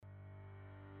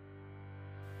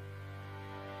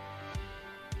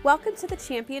Welcome to the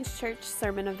Champions Church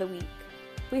Sermon of the Week.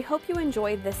 We hope you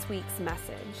enjoy this week's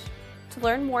message. To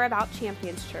learn more about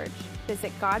Champions Church,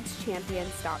 visit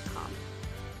godschampions.com.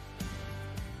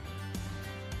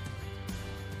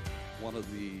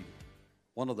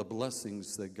 One of the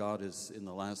blessings that God is in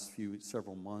the last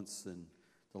several months and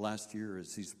the last year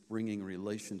is He's bringing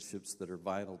relationships that are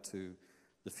vital to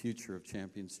the future of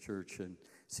Champions Church. And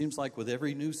it seems like with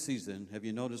every new season, have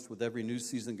you noticed with every new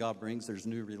season God brings, there's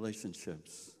new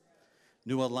relationships,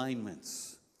 new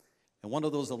alignments. And one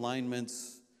of those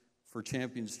alignments for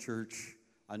Champions Church,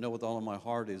 I know with all of my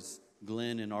heart, is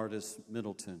Glenn and Artis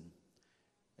Middleton.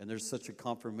 And there's such a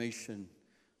confirmation.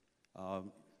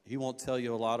 He won't tell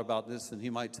you a lot about this, and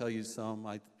he might tell you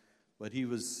some, but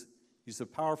he's a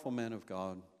powerful man of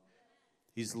God.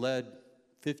 He's led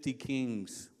 50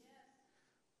 kings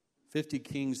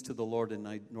to the Lord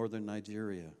in northern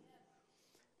Nigeria.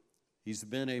 He's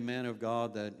been a man of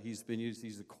God that he's been used.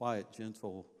 He's a quiet,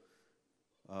 gentle,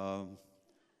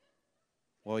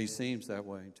 he seems that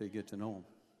way until you get to know him.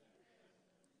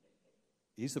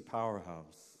 He's a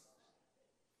powerhouse.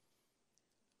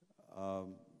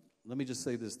 Let me just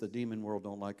say this, the demon world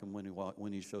don't like him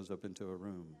when he shows up into a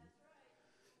room.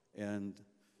 And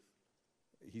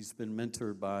he's been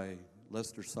mentored by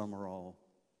Lester Summerall.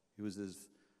 He was his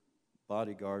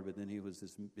bodyguard, but then he was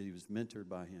mentored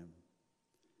by him.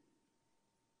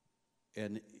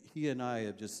 And he and I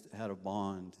have just had a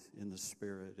bond in the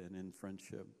spirit and in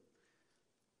friendship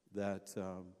that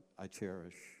I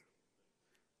cherish.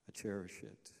 I cherish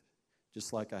it.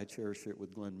 Just like I cherish it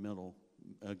with Glenn Middleton.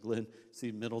 Glenn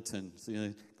Middleton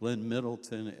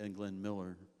and Glenn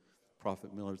Miller,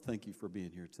 Prophet Miller, thank you for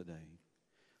being here today.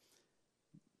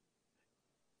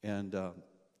 And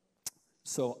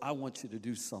so I want you to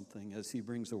do something as he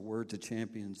brings a word to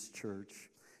Champions Church.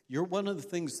 You're one of the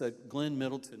things that Glenn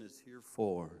Middleton is here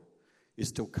for,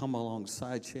 is to come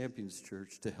alongside Champions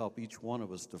Church to help each one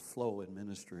of us to flow in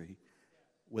ministry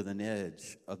with an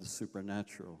edge of the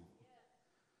supernatural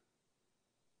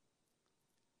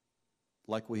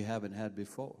like we haven't had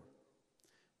before.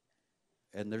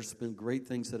 And there's been great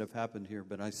things that have happened here,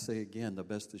 but I say again, the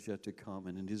best is yet to come,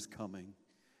 and it is coming.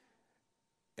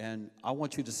 And I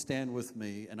want you to stand with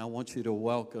me, and I want you to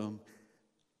welcome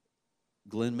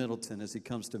Glenn Middleton as he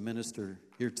comes to minister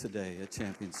here today at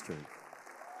Champions Church.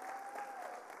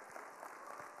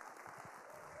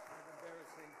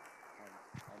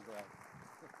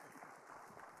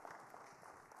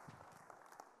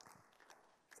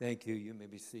 Thank you. You may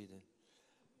be seated.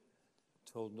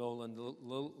 Told Nolan, a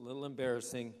little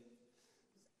embarrassing.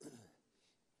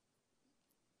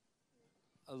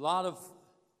 A lot of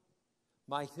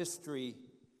my history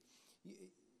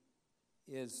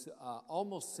is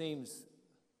seems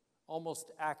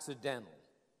almost accidental.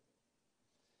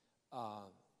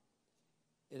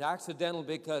 It's accidental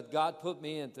because God put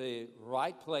me in the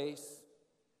right place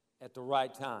at the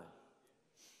right time.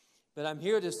 But I'm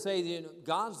here to say that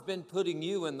God's been putting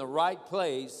you in the right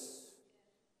place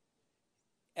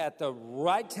at the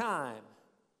right time.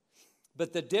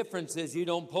 But the difference is you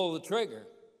don't pull the trigger.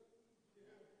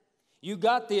 You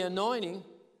got the anointing,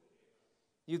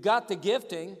 you got the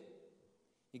gifting,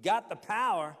 you got the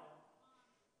power,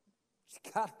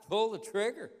 you got to pull the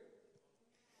trigger.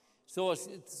 So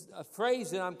it's a phrase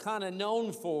that I'm kind of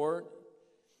known for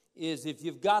is if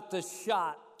you've got the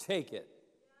shot, take it.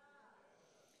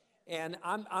 And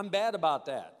I'm bad about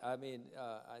that. I mean,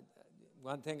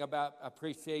 one thing I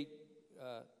appreciate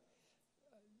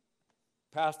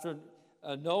Pastor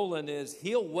Nolan is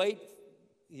he'll wait.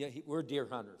 We're deer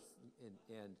hunters.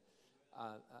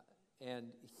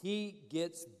 And he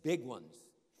gets big ones.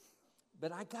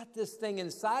 But I got this thing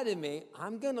inside of me.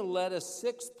 I'm going to let a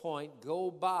 6-point go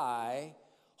by,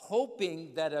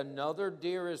 hoping that another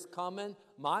deer is coming.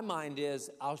 My mind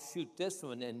is, I'll shoot this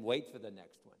one and wait for the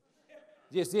next one.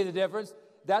 Do you see the difference?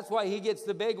 That's why he gets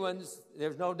the big ones.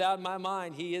 There's no doubt in my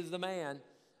mind he is the man.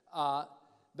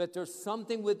 But there's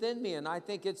something within me, and I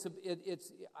think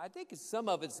some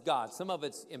of it's God, some of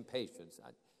it's impatience.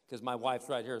 Because my wife's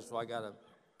right here, so I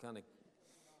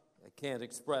can't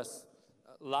express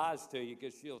lies to you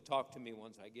because she'll talk to me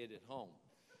once I get it home.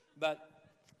 But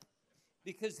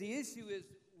because the issue is,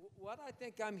 what I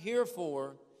think I'm here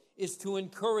for is to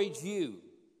encourage you.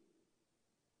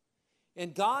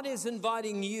 And God is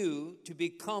inviting you to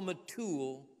become a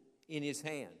tool in His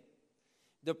hand.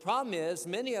 The problem is,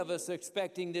 many of us are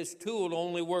expecting this tool to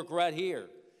only work right here.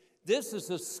 This is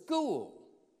a school.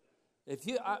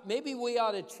 Maybe we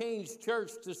ought to change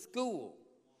church to school.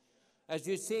 As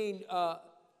you've seen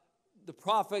the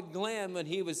prophet Glenn when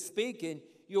he was speaking,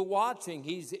 you're watching.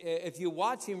 If you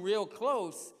watch him real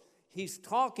close, he's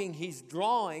talking, he's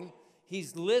drawing,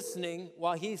 he's listening.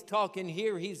 While he's talking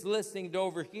here, he's listening to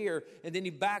over here. And then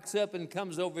he backs up and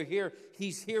comes over here.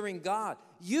 He's hearing God.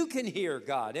 You can hear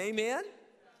God. Amen?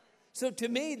 So to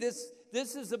me, this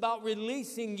is about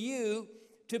releasing you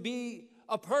to be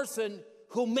a person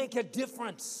who'll make a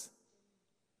difference.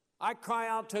 I cry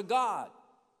out to God.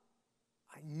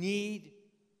 I need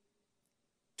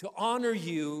to honor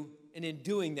you, and in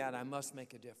doing that, I must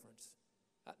make a difference.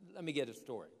 Let me get a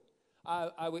story.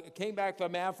 I came back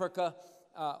from Africa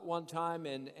one time,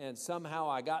 and somehow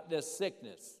I got this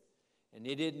sickness, and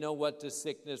they didn't know what the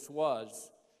sickness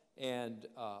was. And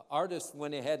artists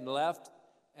went ahead and left.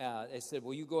 They said,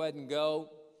 well, you go ahead and go.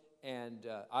 And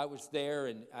I was there,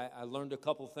 and I learned a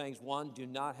couple things. One, do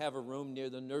not have a room near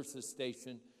the nurses'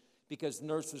 station because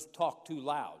nurses talk too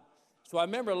loud. So I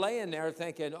remember laying there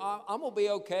thinking, I'm going to be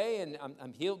okay, and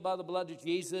I'm healed by the blood of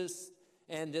Jesus.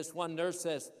 And this one nurse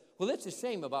says, well, it's a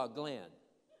shame about Glenn.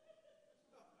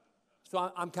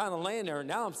 So I'm kind of laying there, and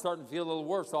now I'm starting to feel a little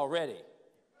worse already.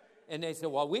 And they said,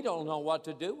 well, we don't know what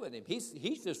to do with him.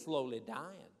 He's just slowly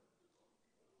dying.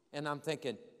 And I'm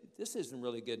thinking, this isn't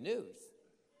really good news.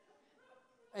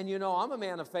 And you know, I'm a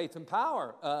man of faith and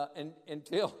power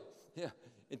until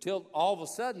all of a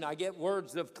sudden I get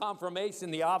words of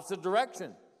confirmation the opposite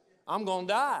direction. I'm going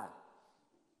to die.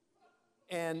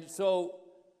 And so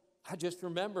I just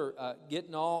remember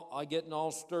getting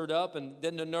all stirred up. And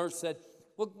then the nurse said,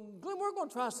 well, Glenn, we're going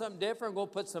to try something different. We're going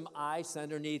to put some ice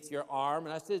underneath your arm.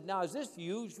 And I said, now, is this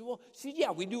usual? She said,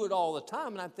 yeah, we do it all the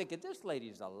time. And I'm thinking, this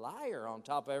lady's a liar on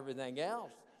top of everything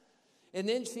else. And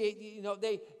then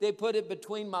they put it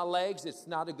between my legs. It's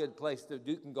not a good place to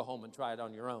do. You can go home and try it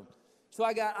on your own. So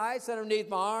I got ice underneath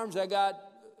my arms. I got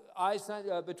ice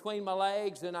between my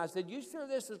legs. And I said, you sure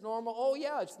this is normal? Oh,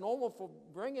 yeah, it's normal for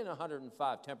bringing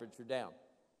 105 temperature down.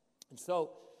 And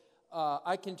so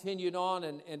I continued on,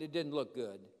 and it didn't look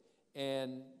good.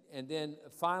 And then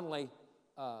finally,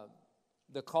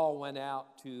 the call went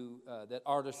out to that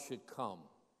artists should come.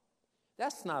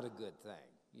 That's not a good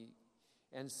thing.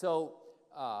 And so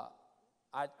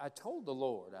I told the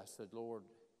Lord, I said, Lord,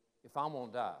 if I'm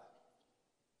going to die,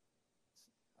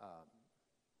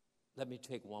 let me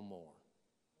take one more.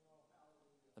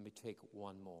 Let me take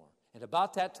one more. And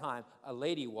about that time, a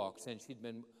lady walks in. She'd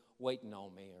been waiting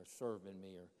on me or serving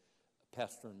me or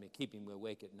pestering me, keeping me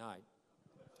awake at night.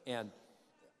 And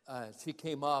she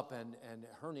came up, and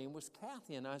her name was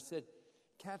Kathy. And I said,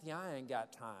 Kathy, I ain't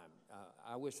got time.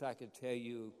 I wish I could tell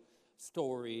you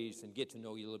stories and get to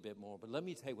know you a little bit more. But let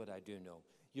me tell you what I do know.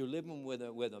 You're living with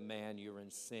a man, you're in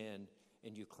sin,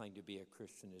 and you claim to be a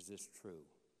Christian. Is this true?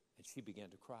 And she began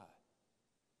to cry.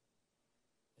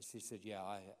 And she said, yeah,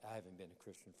 I haven't been a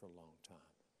Christian for a long time.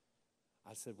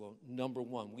 I said, well, number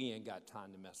one, we ain't got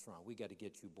time to mess around. We got to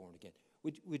get you born again.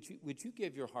 Would you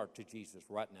give your heart to Jesus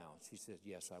right now? And she said,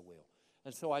 yes, I will.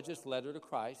 And so I just led her to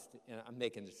Christ, and I'm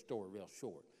making the story real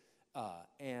short.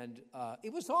 And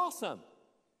it was awesome.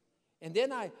 And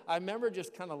then I remember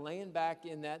just kind of laying back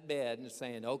in that bed and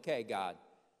saying, okay, God,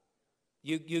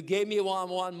 you gave me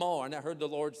one more. And I heard the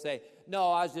Lord say,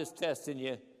 no, I was just testing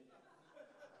you.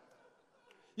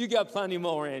 You got plenty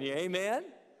more in you, amen?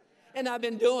 And I've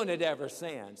been doing it ever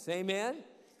since, amen?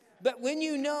 But when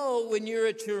you're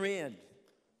at your end,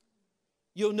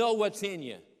 you'll know what's in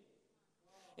you.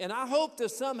 And I hope that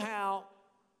somehow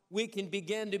we can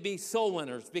begin to be soul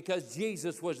winners because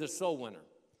Jesus was a soul winner,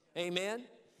 amen?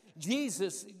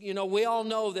 Jesus, we all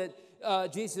know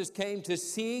that Jesus came to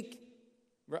seek,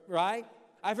 right?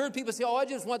 I've heard people say, I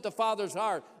just want the Father's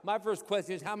heart. My first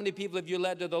question is, how many people have you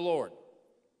led to the Lord?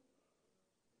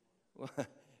 Well,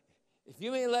 if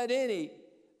you ain't led any,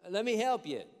 let me help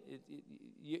you.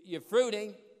 Your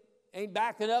fruiting ain't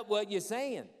backing up what you're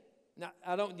saying. Now,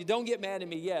 you don't get mad at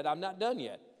me yet. I'm not done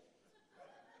yet.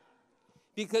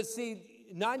 Because, see,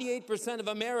 98% of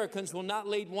Americans will not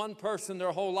lead one person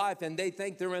their whole life, and they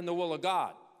think they're in the will of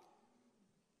God.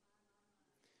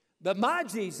 But my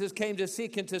Jesus came to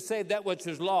seek and to save that which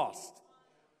is lost.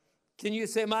 Can you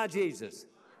say my Jesus?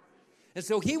 And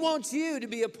so he wants you to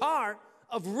be a part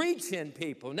of reaching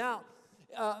people. Now,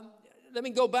 let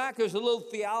me go back. There's a little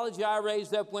theology I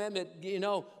raised up when that,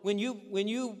 when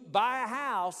you buy a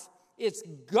house, it's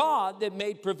God that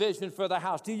made provision for the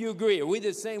house. Do you agree? Are we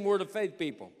the same word of faith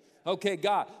people? Okay,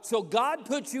 God. So God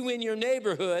put you in your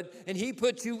neighborhood, and he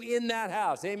put you in that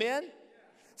house. Amen?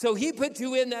 So he put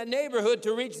you in that neighborhood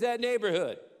to reach that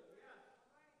neighborhood.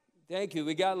 Thank you.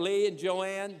 We got Lee and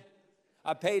Joanne.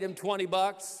 I paid them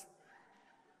 $20.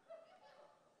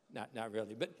 Not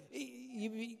really. But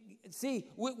see,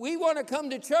 we want to come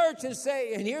to church and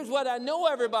say, and here's what I know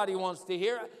everybody wants to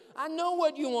hear. I know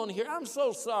what you want to hear. I'm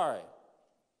so sorry.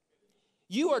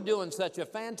 You are doing such a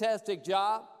fantastic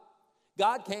job.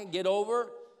 God can't get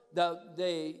over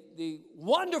the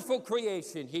wonderful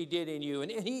creation he did in you.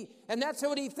 And that's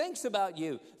what he thinks about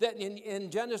you. That in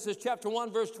Genesis chapter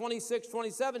 1, verse 26,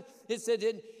 27, it said,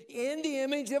 in the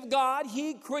image of God,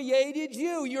 he created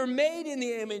you. You're made in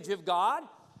the image of God.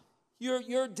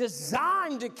 You're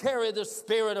designed to carry the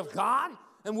Spirit of God.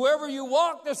 And wherever you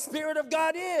walk, the Spirit of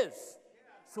God is.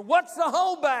 So what's the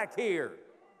holdback here?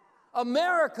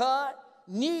 America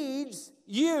needs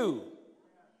you.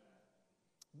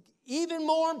 Even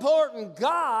more important,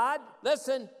 God,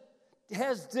 listen,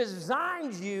 has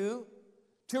designed you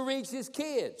to reach his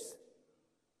kids.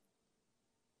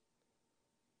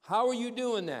 How are you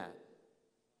doing that?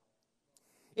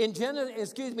 In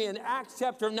Acts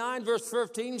chapter 9, verse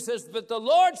 15 says, but the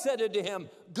Lord said unto him,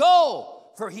 go,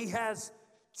 for he has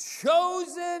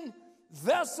chosen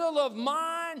vessel of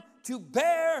mine to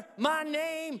bear my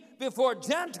name before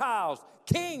Gentiles,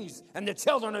 kings, and the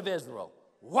children of Israel.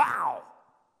 Wow.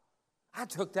 I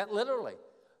took that literally.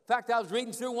 In fact, I was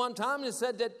reading through one time and it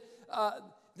said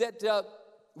that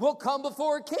we'll come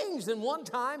before kings. And one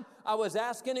time I was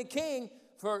asking a king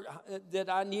that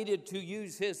I needed to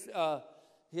use his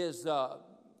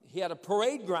he had a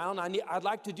parade ground. I'd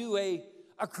like to do a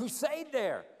crusade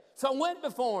there. So I went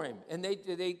before him, and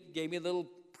they gave me a little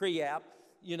pre-app.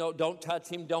 You know, don't touch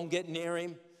him, don't get near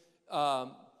him.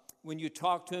 When you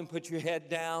talk to him, put your head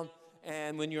down,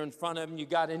 and when you're in front of him, you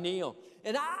got to kneel.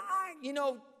 And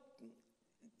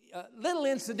little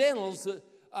incidentals,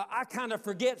 I kind of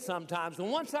forget sometimes.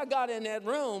 And once I got in that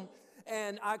room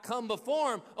and I come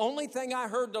before him, only thing I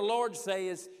heard the Lord say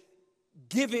is,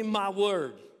 give him my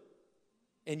word,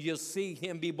 and you'll see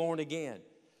him be born again.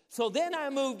 So then I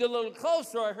moved a little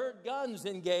closer. I heard guns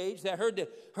engaged. I heard it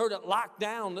locked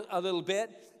down a little bit.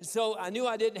 So I knew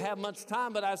I didn't have much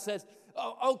time, but I said,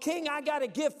 oh, King, I got a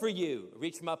gift for you. I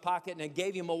reached in my pocket and I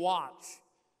gave him a watch.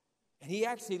 And he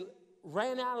actually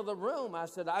ran out of the room. I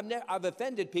said, I've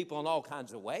offended people in all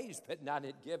kinds of ways, but not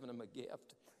in giving them a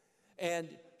gift. And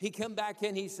he came back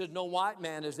in. He said, no white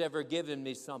man has ever given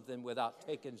me something without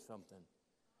taking something.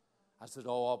 I said,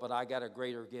 oh, but I got a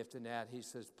greater gift than that. He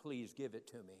says, please give it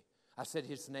to me. I said,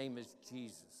 his name is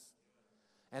Jesus.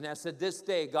 And I said, this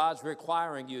day, God's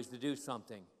requiring you to do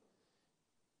something,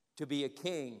 to be a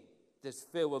king that's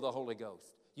filled with the Holy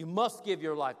Ghost. You must give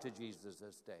your life to Jesus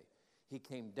this day. He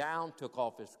came down, took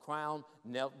off his crown,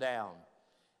 knelt down.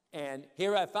 And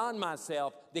here I found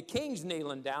myself, the king's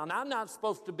kneeling down. I'm not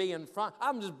supposed to be in front.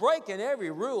 I'm just breaking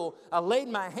every rule. I laid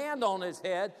my hand on his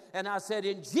head, and I said,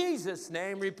 in Jesus'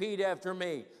 name, repeat after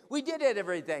me. We did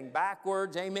everything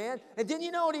backwards, amen? And then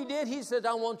you know what he did? He said,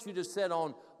 I want you to sit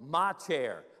on my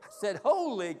chair. I said,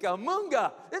 holy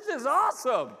kamunga, this is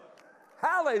awesome.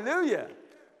 Hallelujah.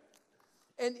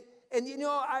 And you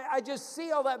know, I just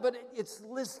see all that, but it's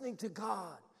listening to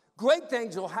God. Great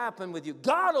things will happen with you.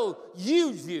 God will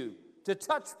use you to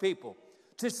touch people,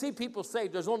 to see people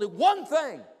saved. There's only one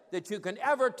thing that you can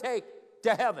ever take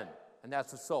to heaven, and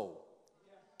that's a soul.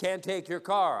 Can't take your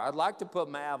car. I'd like to put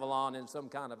my Avalon in some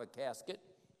kind of a casket.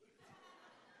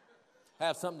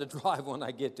 Have something to drive when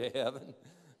I get to heaven.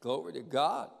 Glory to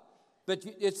God. But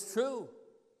it's true.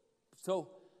 So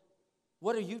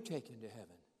what are you taking to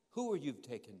heaven? Who are you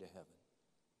taking to heaven?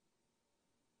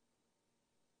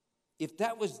 If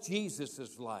that was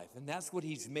Jesus' life, and that's what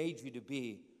he's made you to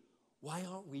be, why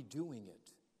aren't we doing it?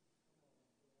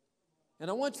 And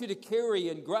I want you to carry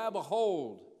and grab a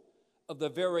hold of the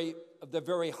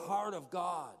very heart of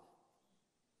God.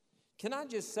 Can I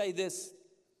just say this?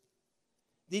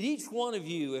 That each one of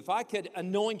you, if I could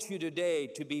anoint you today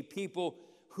to be people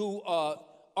who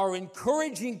are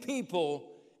encouraging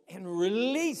people and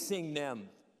releasing them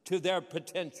to their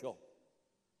potential.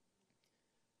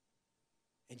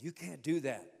 And you can't do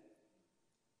that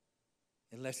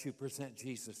unless you present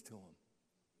Jesus to them.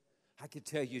 I could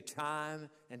tell you time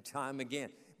and time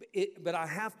again. But I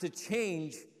have to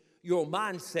change your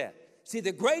mindset. See,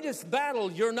 the greatest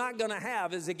battle you're not going to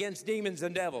have is against demons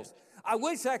and devils. I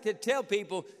wish I could tell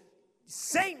people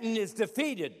Satan is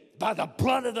defeated by the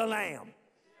blood of the Lamb.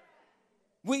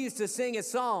 We used to sing a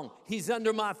song, he's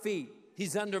under my feet.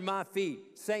 He's under my feet.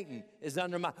 Satan is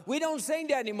under my... We don't sing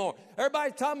that anymore.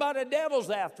 Everybody's talking about the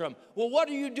devil's after him. Well, what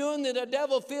are you doing that the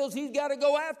devil feels he's got to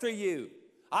go after you?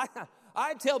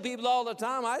 I tell people all the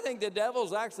time, I think the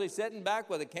devil's actually sitting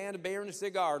back with a can of beer and a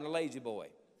cigar and a lazy boy.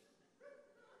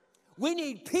 We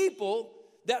need people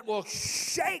that will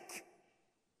shake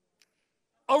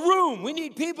a room. We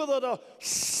need people that'll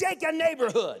shake a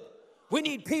neighborhood. We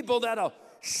need people that'll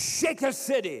shake a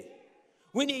city.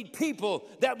 We need people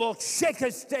that will shake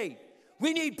a state.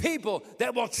 We need people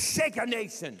that will shake a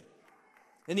nation.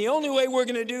 And the only way we're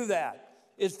going to do that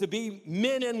is to be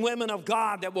men and women of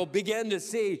God that will begin to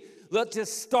see, let's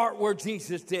just start where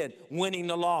Jesus did, winning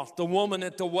the lost, the woman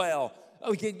at the well.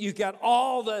 You got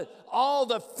all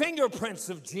the fingerprints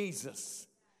of Jesus.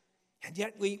 And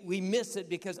yet we miss it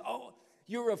because,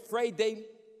 you're afraid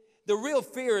the real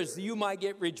fear is you might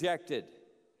get rejected.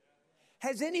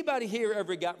 Has anybody here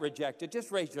ever got rejected?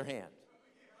 Just raise your hand.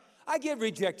 I get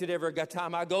rejected every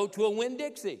time I go to a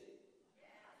Winn-Dixie.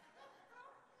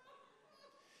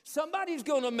 Somebody's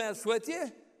going to mess with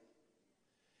you.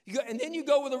 And then you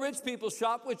go with a rich people's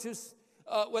shop, which is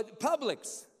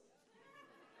Publix.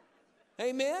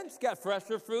 Amen? It's got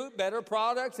fresher fruit, better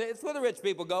products. It's where the rich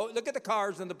people go. Look at the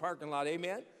cars in the parking lot.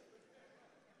 Amen?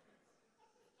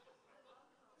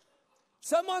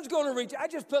 Someone's going to reach. I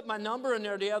just put my number in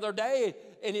there the other day,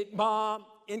 and it, Mom,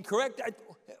 incorrect.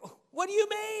 What do you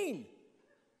mean?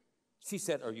 She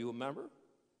said, are you a member?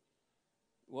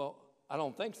 Well, I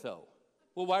don't think so.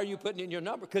 Well, why are you putting in your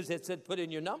number? Because it said put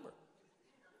in your number.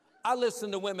 I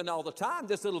listen to women all the time.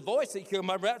 This little voice that came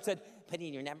my breath said, put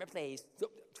in your number, please. So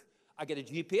I get a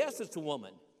GPS. It's a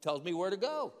woman. Tells me where to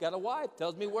go. Got a wife.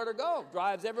 Tells me where to go.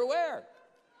 Drives everywhere.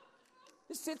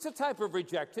 It's a type of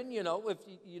rejection, if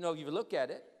you look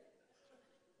at it.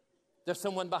 There's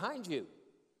someone behind you.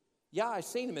 Yeah, I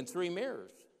seen him in 3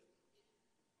 mirrors.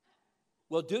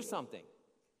 Well, do something.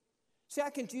 See,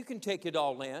 you can take it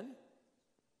all in.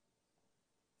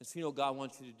 And so what God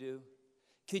wants you to do?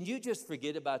 Can you just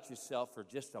forget about yourself for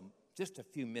just a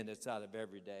few minutes out of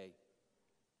every day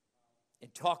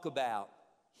and talk about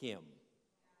Him?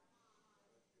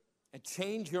 And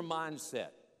change your mindset.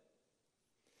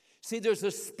 See, there's a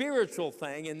spiritual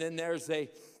thing, and then there's a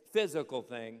physical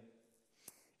thing.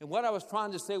 And what I was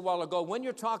trying to say a while ago, when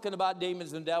you're talking about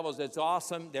demons and devils, it's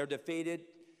awesome. They're defeated.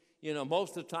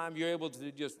 Most of the time you're able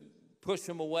to just push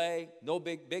them away. No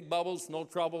big bubbles, no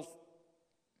troubles.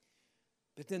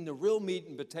 But then the real meat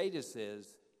and potatoes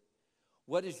is,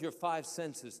 what is your 5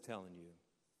 senses telling you?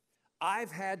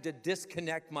 I've had to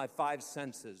disconnect my 5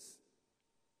 senses.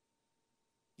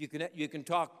 You can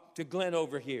talk to Glenn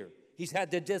over here. He's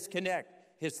had to disconnect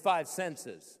his 5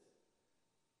 senses.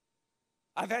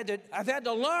 I've had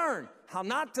to learn how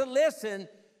not to listen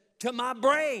to my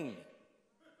brain.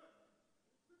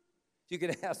 You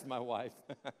can ask my wife.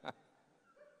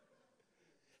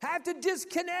 I have to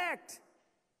disconnect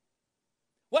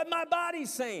what my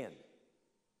body's saying.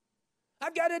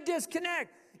 I've got to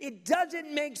disconnect. It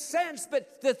doesn't make sense,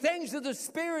 but the things of the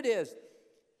Spirit is.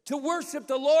 To worship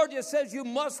the Lord, it says you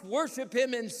must worship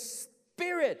Him in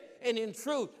spirit and in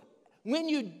truth. When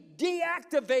you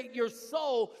deactivate your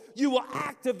soul, you will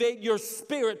activate your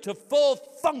spirit to full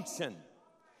function,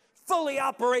 fully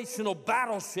operational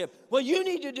battleship. What you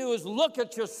need to do is look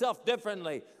at yourself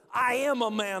differently. I am a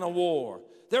man of war.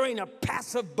 There ain't a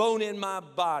passive bone in my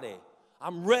body.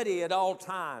 I'm ready at all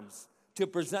times to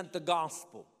present the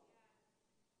gospel.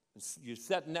 You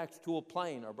sit next to a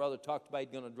plane. Our brother talked about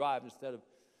he's going to drive instead of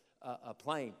a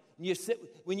plane. And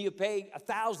when you pay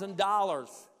 $1,000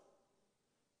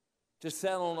 to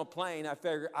sit on a plane, I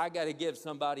figure I got to give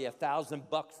somebody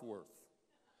 $1,000 worth.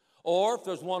 Or if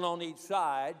there's one on each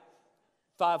side,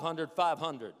 500.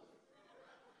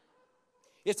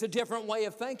 It's a different way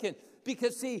of thinking.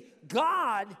 Because, see,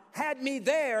 God had me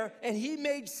there, and He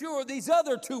made sure these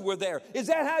other 2 were there. Is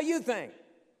that how you think?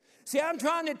 See, I'm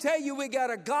trying to tell you we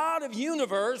got a God of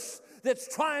universe that's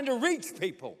trying to reach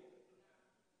people.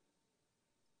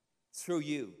 Through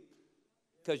you.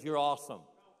 Because you're awesome.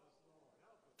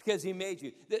 Because He made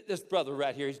you. This brother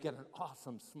right here, he's got an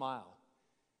awesome smile.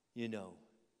 He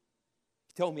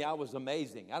told me I was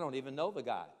amazing. I don't even know the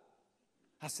guy.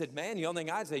 I said, man, the only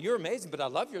thing I'd say, you're amazing, but I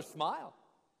love your smile.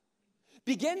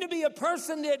 Begin to be a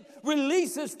person that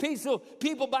releases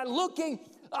people by looking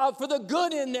for the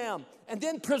good in them and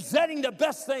then presenting the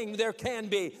best thing there can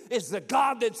be is the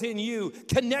God that's in you,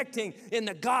 connecting in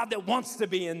the God that wants to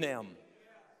be in them.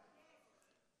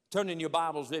 Turn in your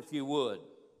Bibles if you would.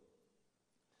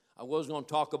 I was going to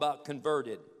talk about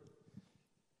converted.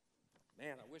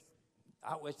 Man,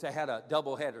 I wish I had a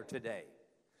double header today.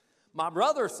 My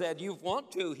brother said, you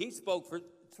want to. He spoke for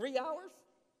 3 hours.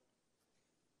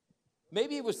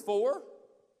 Maybe it was 4.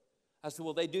 I said,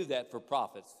 well, they do that for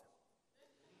prophets.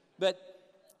 But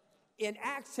in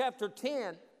Acts chapter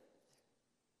 10,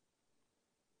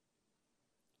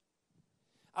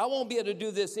 I won't be able to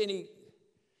do this any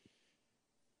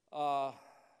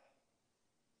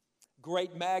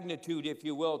great magnitude, if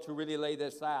you will, to really lay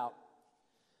this out.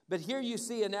 But here you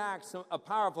see in Acts a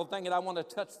powerful thing, and I want to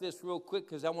touch this real quick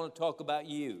because I want to talk about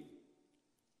you.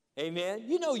 Amen?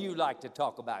 You know you like to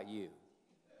talk about you.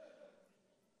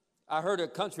 I heard a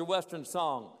country western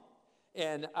song,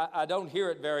 and I don't hear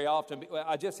it very often.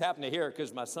 I just happen to hear it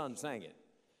because my son sang it.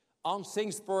 On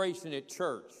Singspiration at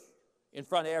church in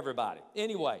front of everybody.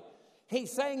 Anyway, he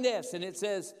sang this, and it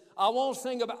says, I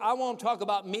won't talk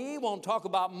about me, won't talk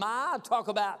about talk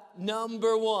about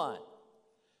number one.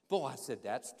 Boy, I said,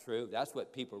 that's true. That's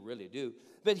what people really do.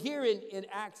 But here in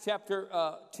Acts chapter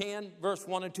 10, verse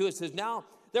 1 and 2, it says, now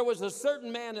there was a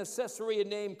certain man in Caesarea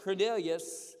named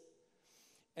Cornelius,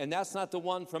 and that's not the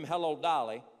one from Hello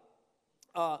Dolly,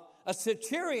 a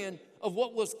centurion of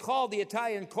what was called the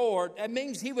Italian court. That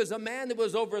means he was a man that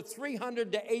was over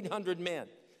 300 to 800 men,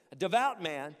 a devout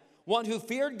man, one who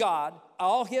feared God,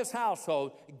 all his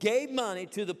household, gave money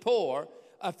to the poor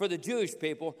for the Jewish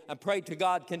people, and prayed to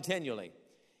God continually.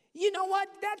 You know what?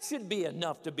 That should be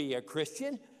enough to be a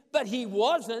Christian, but he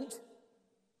wasn't.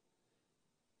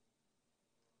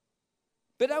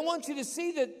 But I want you to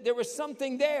see that there was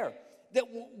something there, that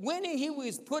when he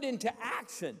was put into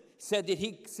action, said that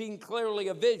he seen clearly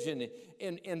a vision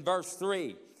in verse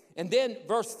 3. And then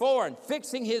verse 4, and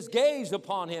fixing his gaze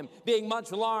upon him, being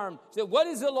much alarmed, said, what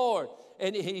is the Lord?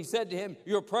 And he said to him,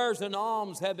 your prayers and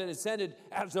alms have been ascended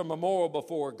as a memorial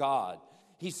before God.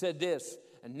 He said this,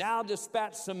 and now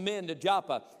dispatch some men to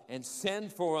Joppa and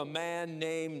send for a man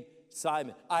named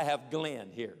Simon. I have Glenn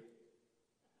here.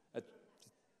 It's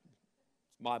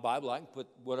my Bible. I can put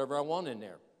whatever I want in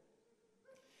there.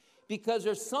 Because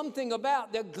there's something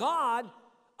about that God,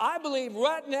 I believe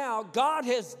right now, God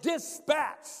has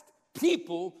dispatched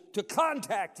people to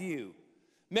contact you.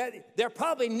 They're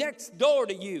probably next door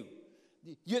to you.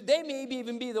 They may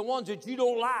even be the ones that you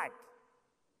don't like.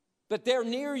 But they're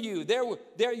near you.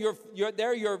 They're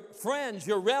your friends,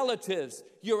 your relatives,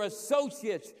 your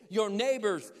associates, your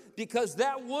neighbors. Because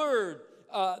that word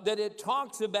that it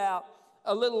talks about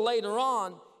a little later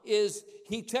on is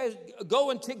he says,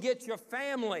 go and to get your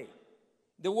family.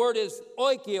 The word is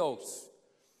oikios.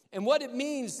 And what it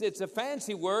means, it's a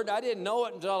fancy word. I didn't know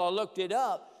it until I looked it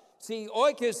up. See,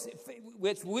 oikos,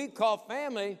 which we call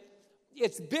family,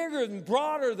 it's bigger and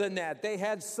broader than that. They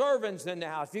had servants in the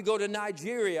house. If you go to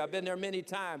Nigeria, I've been there many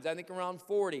times, I think around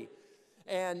 40.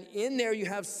 And in there you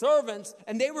have servants,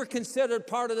 and they were considered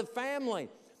part of the family.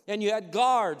 And you had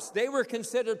guards. They were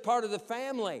considered part of the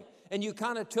family, and you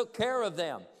kind of took care of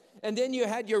them. And then you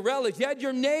had your relatives. You had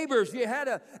your neighbors. You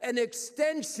had an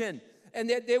extension, and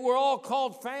they were all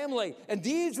called family. And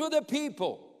these were the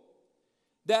people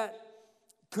that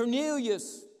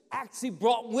Cornelius actually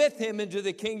brought with him into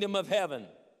the kingdom of heaven.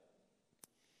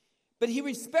 But he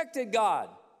respected God.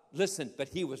 Listen, but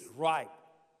he was right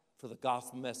for the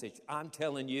gospel message. I'm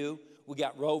telling you, we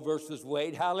got Roe versus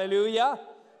Wade. Hallelujah.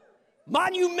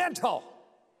 Monumental.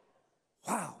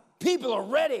 Wow. People are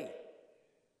ready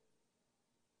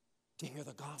to hear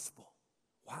the gospel.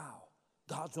 Wow.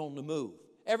 God's on the move.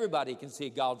 Everybody can see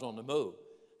God's on the move.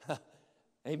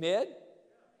 Amen?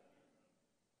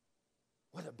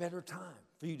 What a better time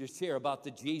for you to share about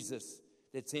the Jesus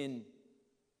that's in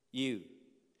you.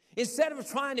 Instead of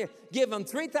trying to give them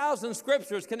 3,000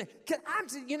 scriptures,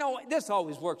 this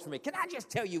always works for me. Can I just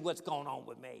tell you what's going on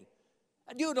with me?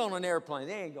 I do it on an airplane.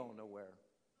 They ain't going nowhere.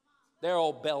 They're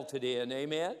all belted in,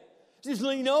 amen? Just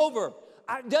lean over.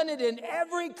 I've done it in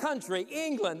every country.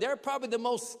 England, they're probably the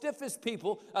most stiffest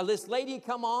people. This lady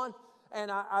come on,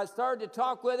 and I started to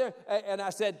talk with her, and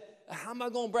I said, how am I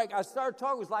going to break? I started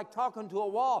talking. It was like talking to a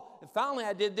wall. And finally,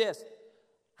 I did this.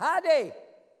 Howdy.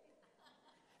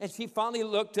 And she finally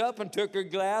looked up and took her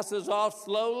glasses off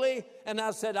slowly. And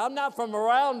I said, I'm not from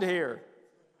around here.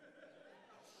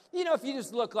 You know, if you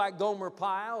just look like Gomer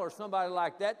Pyle or somebody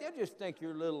like that, they'll just think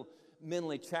you're a little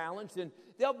mentally challenged. And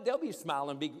they'll be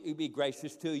smiling, be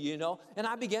gracious to you, you know. And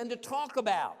I began to talk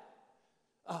about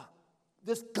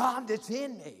this God that's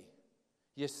in me,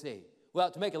 you see.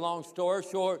 Well, to make a long story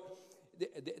short,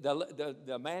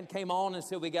 the man came on and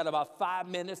said, we got about 5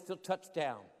 minutes till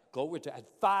touchdown. Glory to God.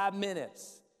 5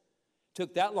 minutes.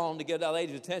 Took that long to get that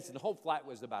lady's attention. The whole flight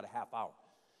was about a half hour.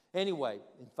 Anyway,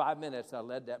 in 5 minutes, I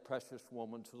led that precious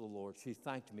woman to the Lord. She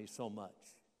thanked me so much.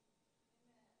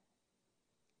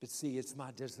 But see, it's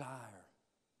my desire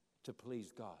to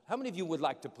please God. How many of you would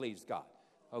like to please God?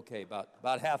 Okay,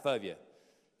 about half of you.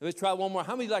 Let's try one more.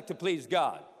 How many like to please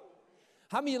God?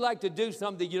 How many of you like to do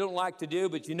something you don't like to do,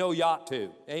 but you know you ought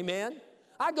to? Amen?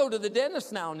 I go to the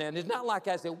dentist now and then. It's not like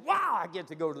I say, wow, I get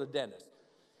to go to the dentist.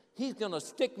 He's going to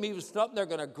stick me with something. They're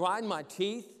going to grind my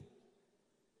teeth.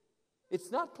 It's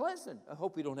not pleasant. I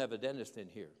hope we don't have a dentist in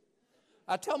here.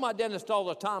 I tell my dentist all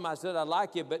the time, I said, I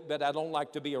like you, but I don't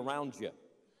like to be around you.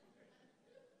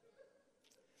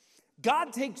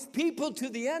 God takes people to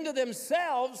the end of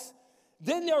themselves,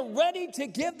 then they're ready to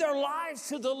give their lives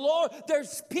to the Lord.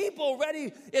 There's people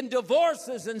ready in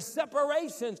divorces and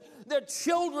separations. Their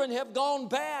children have gone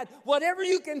bad. Whatever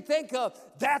you can think of,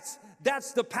 that's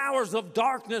the powers of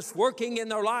darkness working in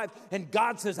their life. And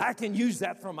God says, I can use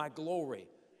that for my glory.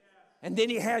 And then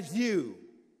he has you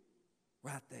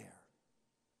right there.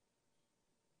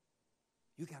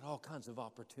 You got all kinds of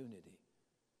opportunity.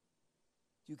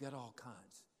 You got all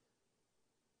kinds.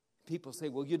 People say,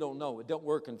 well, you don't know. It don't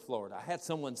work in Florida. I had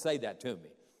someone say that to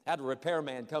me. I had a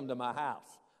repairman come to my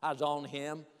house. I was on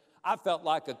him. I felt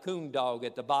like a coon dog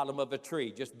at the bottom of a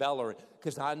tree, just bellowing,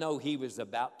 because I know he was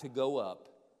about to go up.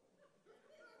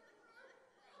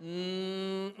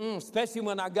 Especially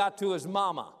when I got to his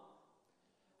mama.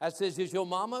 I says, is your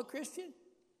mama a Christian?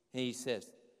 And he says,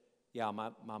 yeah, my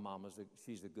mama's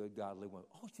she's a good, godly woman.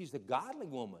 Oh, she's a godly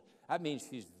woman. That means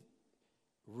she's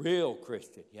real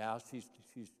Christian. Yeah,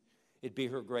 it'd be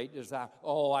her great desire.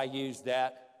 Oh, I used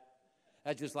that.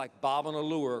 That's just like bobbing a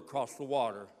lure across the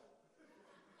water.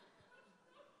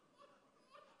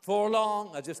 For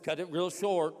long, I just cut it real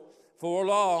short. For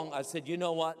long, I said, you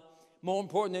know what? More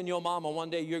important than your mama, one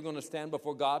day you're going to stand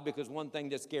before God, because one thing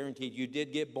that's guaranteed, you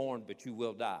did get born, but you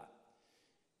will die.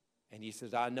 And he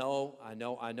says, I know.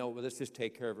 Well, let's just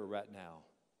take care of it right now.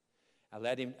 I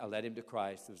led him to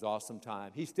Christ. It was an awesome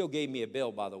time. He still gave me a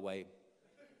bill, by the way.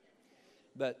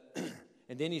 But,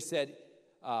 and then he said,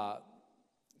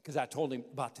 because I told him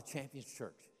about the Champions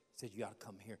Church. He said, you got to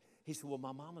come here. He said, well,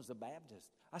 my mama's a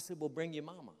Baptist. I said, well, bring your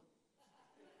mama.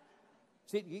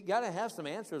 See, you got to have some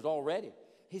answers already.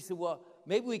 He said, well,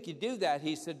 maybe we could do that.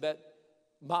 He said, but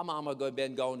my mama had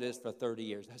been going to this for 30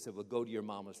 years. I said, well, go to your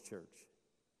mama's church.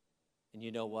 And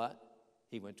you know what?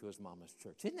 He went to his mama's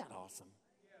church. Isn't that awesome?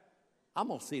 I'm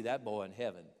going to see that boy in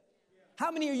heaven.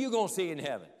 How many are you going to see in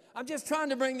heaven? I'm just trying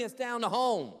to bring this down to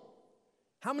home.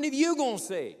 How many of you going to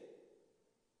see?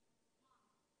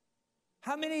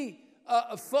 How many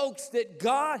folks that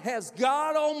God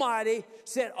Almighty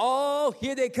said, oh,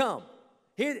 here they come.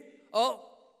 Here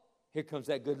comes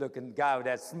that good-looking guy with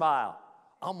that smile.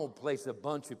 I'm going to place a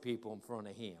bunch of people in front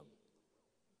of him.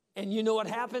 And you know what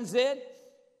happens then?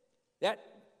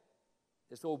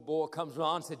 This old boy comes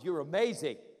around and said, you're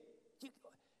amazing.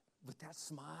 With that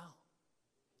smile,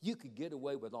 you could get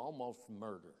away with almost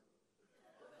murder.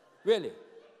 Really.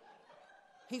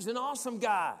 He's an awesome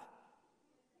guy.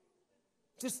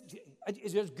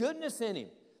 There's goodness in him.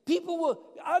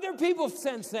 Other people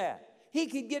sense that. He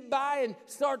could get by and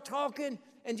start talking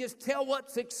and just tell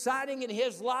what's exciting in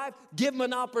his life. Give him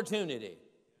an opportunity.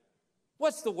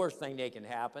 What's the worst thing that can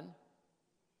happen?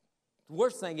 The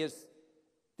worst thing is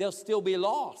they'll still be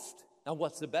lost. Now,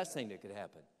 what's the best thing that could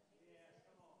happen?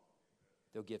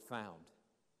 They'll get found.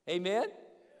 Amen?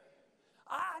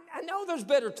 I know there's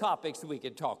better topics we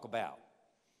could talk about.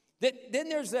 Then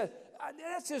there's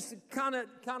that's just kind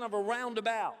of a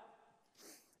roundabout.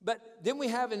 But then we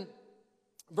have in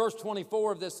verse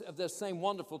 24 of this same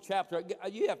wonderful chapter,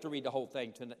 you have to read the whole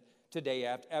thing today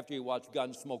after you watch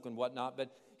Gunsmoke and whatnot.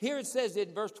 But here it says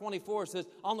in verse 24, it says,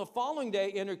 on the following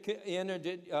day entered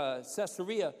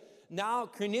Caesarea. Now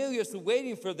Cornelius was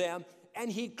waiting for them,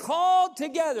 and he called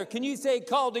together. Can you say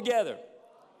called together?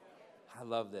 I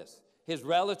love this. His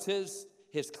relatives,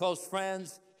 his close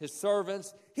friends, his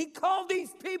servants. He called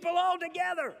these people all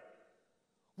together.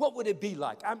 What would it be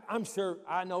like? I'm sure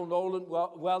I know Nolan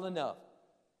well enough.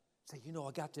 Say,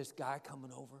 I got this guy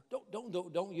coming over.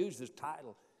 Don't use his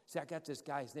title. Say, I got this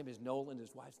guy. His name is Nolan.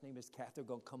 His wife's name is Catherine.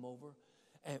 Going to come over,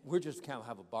 and we're just kind of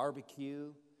have a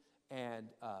barbecue, and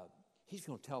he's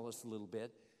going to tell us a little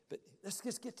bit. But let's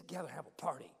just get together and have a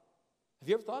party. Have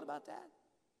you ever thought about that?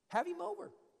 Have him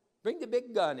over. Bring the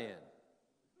big gun in.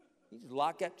 You just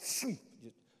lock that.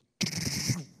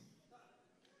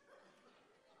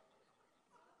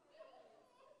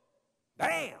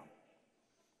 Bam!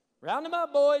 Round them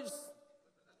up, boys.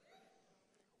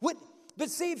 But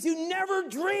see, if you never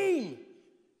dream,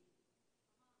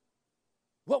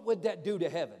 what would that do to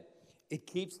heaven? It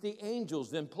keeps the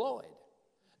angels employed.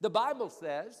 The Bible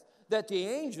says that the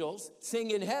angels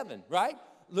sing in heaven, right?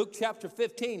 Luke chapter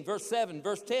 15, verse 7,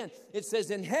 verse 10. It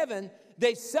says in heaven,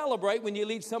 they celebrate when you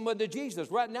lead someone to Jesus.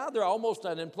 Right now, they're almost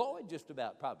unemployed, just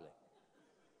about, probably.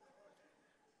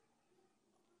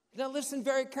 Now listen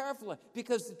very carefully,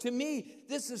 because to me,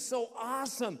 this is so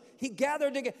awesome. He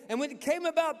gathered together, and when it came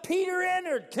about, Peter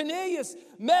entered. Cornelius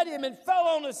met him and fell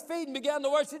on his feet and began to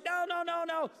worship.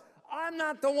 No, I'm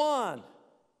not the one.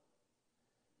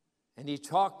 And he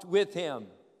talked with him,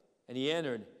 and he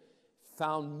entered,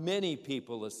 found many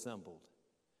people assembled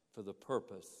for the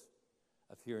purpose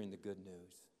of hearing the good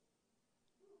news.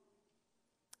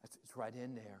 It's right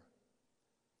in there.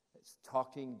 It's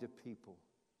talking to people.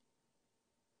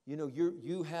 You know,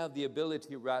 you have the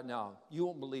ability right now. You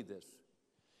won't believe this.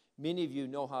 Many of you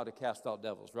know how to cast out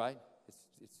devils, right?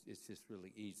 It's just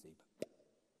really easy.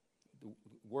 The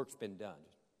work's been done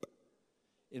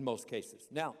in most cases.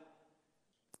 Now,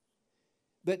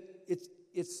 but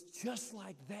it's just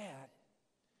like that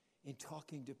in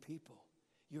talking to people.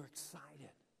 You're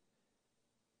excited.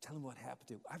 Tell them what happened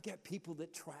to you. I've got people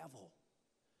that travel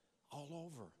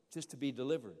all over just to be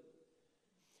delivered.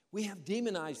 We have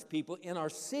demonized people in our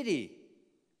city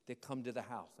that come to the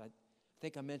house. I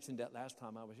think I mentioned that last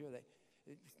time I was here.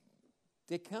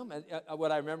 They come. And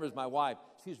what I remember is my wife.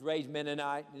 She was raised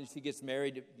Mennonite, and she gets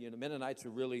married. You know, Mennonites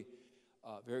are really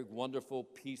very wonderful,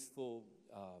 peaceful.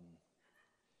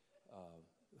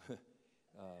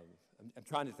 I'm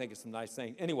trying to think of some nice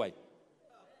things. Anyway,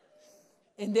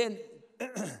 and then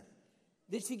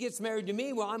she gets married to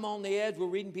me. Well, I'm on the edge. We're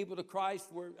reading people to Christ.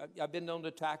 I've been known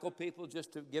to tackle people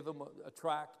just to give them a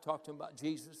tract, talk to them about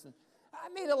Jesus. And I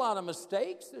made a lot of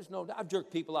mistakes. I've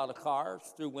jerked people out of cars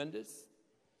through windows.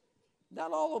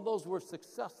 Not all of those were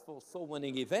successful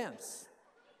soul-winning events.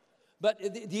 But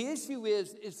the issue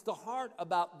is, it's the heart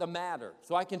about the matter.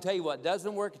 So I can tell you what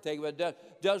doesn't work, I can tell you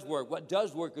what does work. What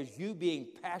does work is you being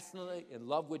passionately in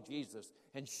love with Jesus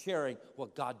and sharing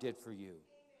what God did for you.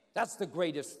 That's the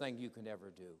greatest thing you can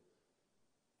ever do.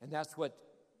 And that's what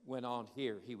went on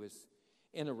here. He was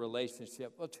in a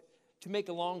relationship. Well, to make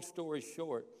a long story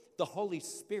short, the Holy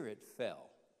Spirit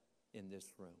fell in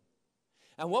this room.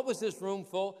 And what was this room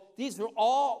full? These are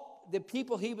all the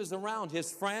people he was around,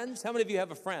 his friends. How many of you have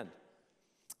a friend?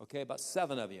 Okay, about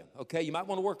 7 of you. Okay, you might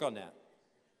want to work on that.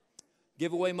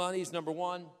 Giveaway money is number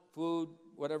 1. Food,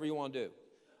 whatever you want to do.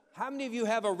 How many of you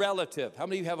have a relative? How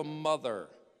many of you have a mother?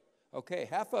 Okay,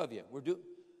 half of you. We're doing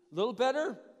a little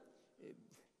better.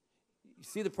 You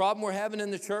see the problem we're having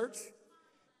in the church?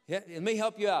 Yeah, let me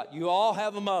help you out. You all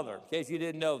have a mother, in case you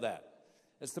didn't know that.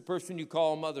 That's the person you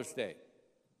call Mother's Day.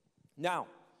 Now,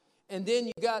 and then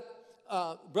you got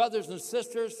brothers and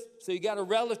sisters, so you got a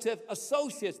relative,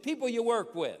 associates, people you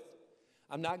work with.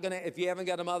 I'm not going to, if you haven't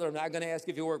got a mother, I'm not going to ask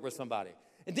if you work with somebody.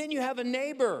 And then you have a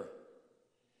neighbor.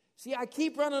 See, I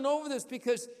keep running over this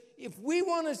because if we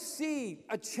want to see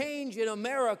a change in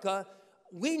America,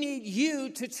 we need you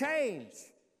to change.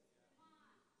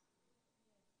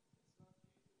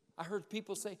 I heard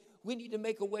people say, we need to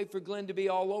make a way for Glenn to be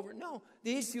all over. No,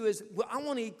 the issue is, I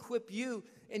want to equip you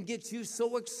and get you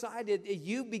so excited that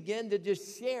you begin to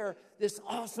just share this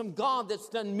awesome God that's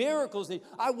done miracles.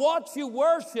 I watch you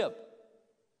worship.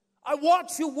 I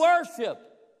watch you worship.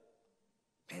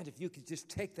 Man, if you could just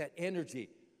take that energy.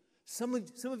 Some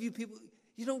of you people,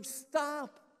 you don't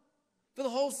stop for the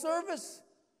whole service.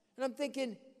 And I'm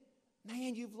thinking,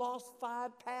 man, you've lost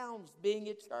 5 pounds being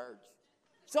at church.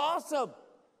 It's awesome.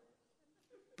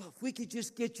 But if we could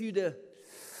just get you to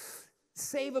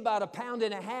save about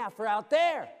 1.5 pounds for out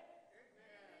there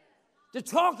to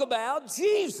talk about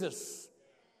Jesus.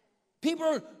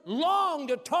 People long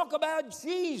to talk about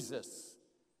Jesus.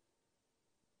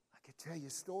 I could tell you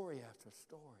story after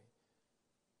story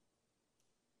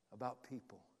about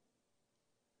people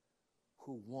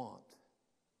who want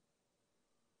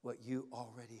what you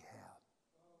already have.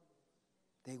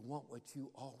 They want what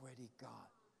you already got.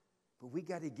 But we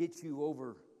got to get you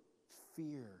over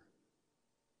fear.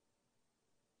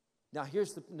 Now,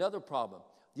 here's another problem.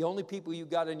 The only people you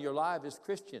got in your life is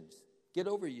Christians. Get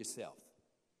over yourself.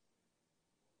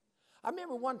 I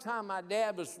remember one time my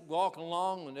dad was walking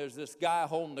along, and there's this guy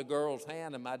holding the girl's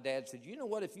hand, and my dad said, you know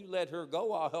what, if you let her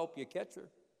go, I'll help you catch her.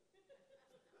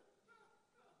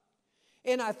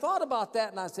 And I thought about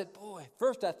that, and I said, boy,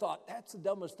 first I thought, that's the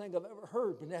dumbest thing I've ever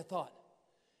heard. But then I thought,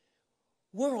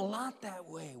 we're a lot that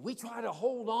way. We try to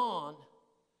hold on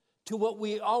to what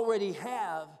we already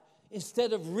have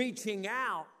instead of reaching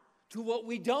out to what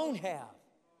we don't have.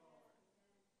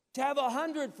 To have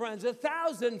 100 friends,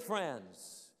 1,000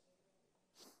 friends.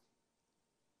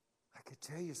 I could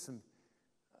tell you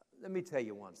let me tell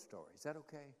you one story. Is that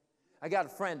okay? I got a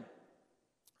friend.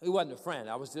 He wasn't a friend.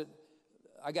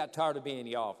 I got tired of being in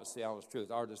the office, the honest truth.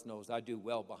 Artist knows I do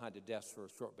well behind the desk for a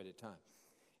short bit of time.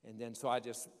 And then so I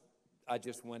just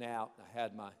went out. I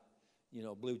had my,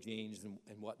 blue jeans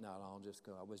and whatnot on.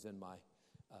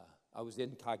 I was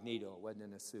incognito. I wasn't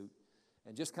in a suit.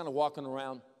 And just kind of walking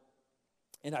around.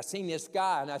 And I seen this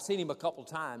guy, and I've seen him a couple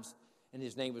times, and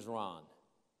his name was Ron.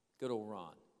 Good old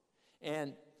Ron.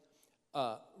 And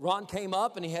Ron came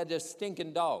up, and he had this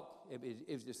stinking dog.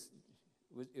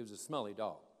 It was a smelly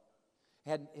dog.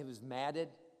 It was matted.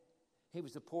 He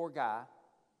was a poor guy,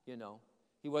 you know.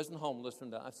 He wasn't homeless from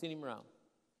that. I've seen him around.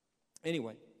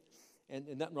 Anyway,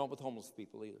 and nothing wrong with homeless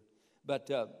people either. But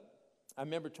I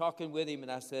remember talking with him,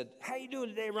 and I said, "How you doing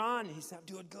today, Ron?" And he said, "I'm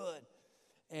doing good."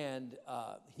 And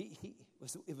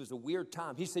it was a weird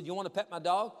time. He said, "You want to pet my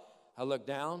dog?" I looked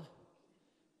down,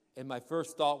 and my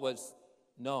first thought was,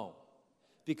 no.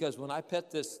 Because when I pet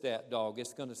this dog,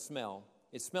 it's going to smell.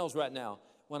 It smells right now.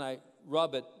 When I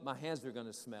rub it, my hands are going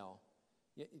to smell.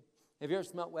 Have you ever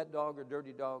smelled wet dog or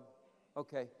dirty dog?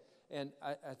 Okay. And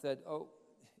I said, "Oh,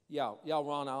 yeah,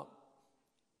 Ron,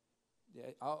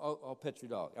 I'll pet your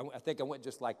dog." I think I went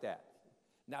just like that.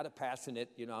 Not a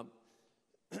passionate, you know.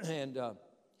 And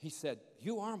he said,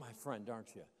 "You are my friend,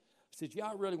 aren't you?" I said,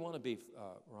 "Yeah, I really want to be,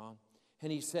 Ron."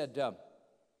 And he said, and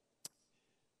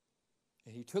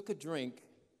he took a drink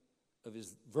of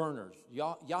his Vernors.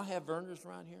 Y'all have Vernors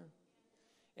around here?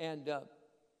 And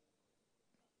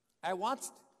I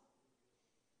watched.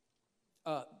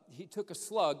 He took a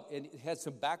slug, and it had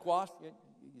some backwash.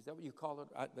 Is that what you call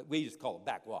it? We just call it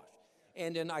backwash.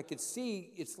 And then I could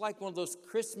see, it's like one of those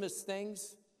Christmas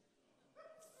things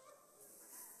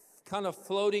kind of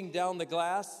floating down the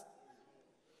glass.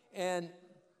 And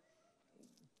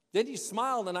then he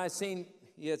smiled, and I seen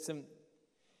he had some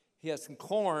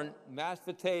corn, mashed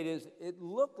potatoes. It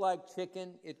looked like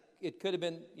chicken. It could have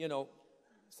been, you know,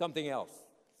 something else,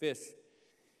 fish.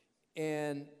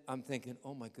 And I'm thinking,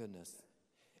 oh my goodness.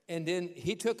 And then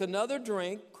he took another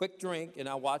quick drink, and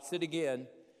I watched it again.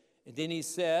 And then he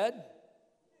said,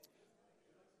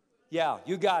 "Yeah,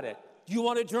 you got it. You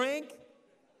want a drink?"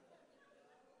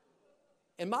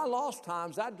 In my lost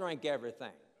times, I drank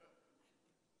everything.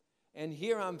 And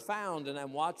here I'm found, and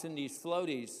I'm watching these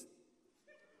floaties.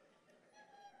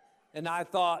 And I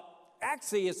thought,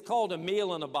 actually, it's called a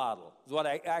meal in a bottle. Is what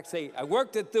I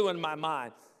worked it through in my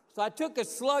mind. So I took a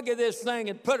slug of this thing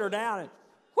and put her down, and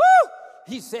whoo!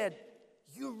 He said,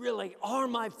 "You really are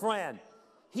my friend."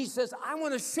 He says, "I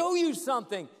want to show you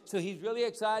something." So he's really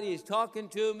excited. He's talking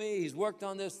to me. He's worked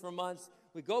on this for months.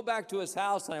 We go back to his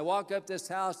house, and I walk up this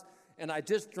house, and I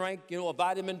just drank, you know, a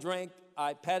vitamin drink.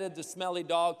 I petted the smelly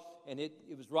dog, and it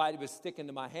was right. It was sticking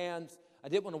to my hands. I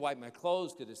didn't want to wipe my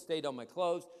clothes because it stayed on my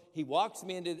clothes. He walks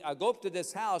me into, I go up to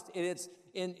this house, and it's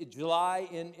in July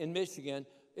in Michigan.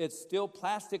 It's still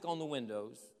plastic on the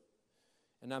windows.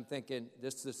 And I'm thinking,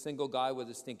 this is a single guy with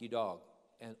a stinky dog,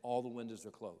 and all the windows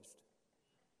are closed.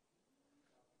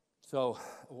 So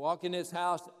I walk in his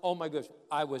house. Oh my gosh,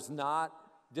 I was not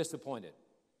disappointed.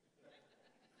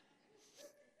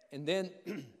 And then,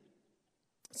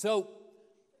 so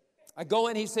I go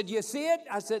in. He said, "You see it?"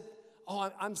 I said,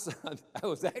 "Oh, I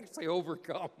was actually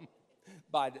overcome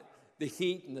by the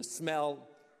heat and the smell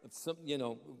of some, you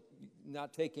know,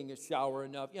 not taking a shower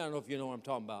enough. Yeah, I don't know if you know what I'm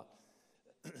talking about."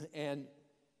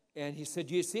 And he said,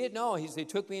 "Do you see it?" No. He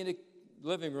took me into the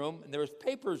living room, and there was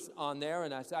papers on there.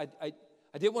 And I said,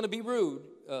 I didn't want to be rude.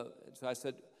 So I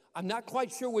said, "I'm not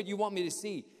quite sure what you want me to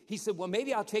see." He said, "Well,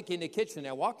 maybe I'll take you in the kitchen."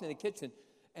 I walked in the kitchen,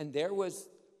 and there was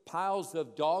piles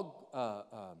of dog,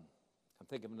 I'm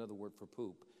thinking of another word for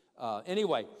poop.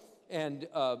 Anyway, and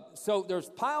so there's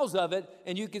piles of it,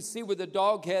 and you can see where the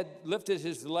dog had lifted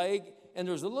his leg, and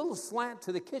there's a little slant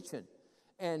to the kitchen.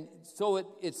 And so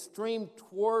it streamed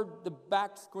toward the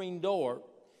back screen door,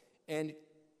 and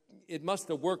it must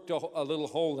have worked a little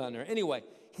hole down there. Anyway,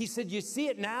 he said, "You see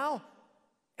it now?"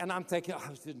 And I'm thinking,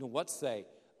 I didn't know what to say.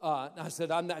 I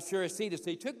said, "I'm not sure I see this."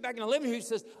 So he took me back in the living room. He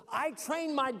says, "I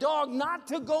trained my dog not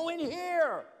to go in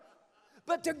here,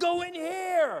 but to go in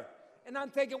here." And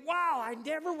I'm thinking, wow, I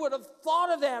never would have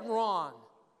thought of that, Ron.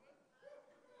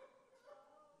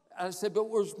 I said,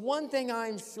 "But there's one thing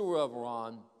I'm sure of,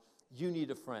 Ron. You need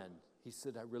a friend." He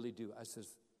said, "I really do." I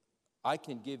says, "I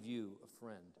can give you a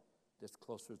friend that's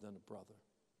closer than a brother."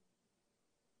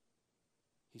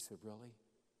 He said, "Really?"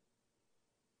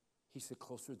 He said,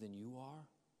 "Closer than you are?"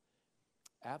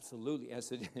 "Absolutely." I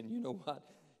said, "And you know what?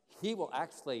 He will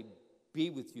actually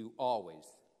be with you always."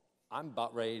 I'm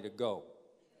about ready to go.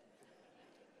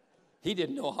 He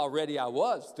didn't know how ready I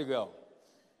was to go.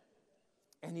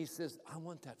 And he says, "I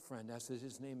want that friend." I said,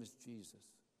 "His name is Jesus.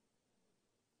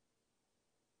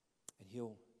 And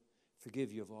he'll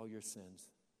forgive you of all your sins.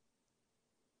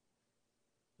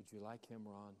 Would you like him,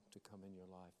 Ron, to come in your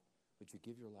life? Would you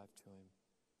give your life to him?"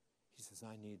 He says,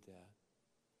 "I need that."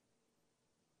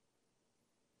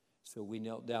 So we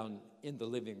knelt down in the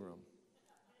living room.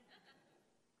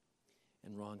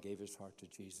 And Ron gave his heart to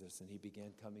Jesus, and he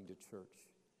began coming to church.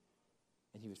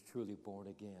 And he was truly born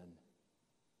again.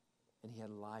 And he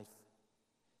had life.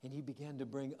 And he began to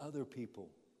bring other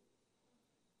people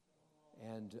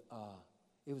And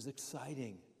it was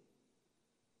exciting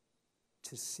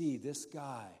to see this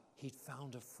guy. He'd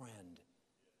found a friend.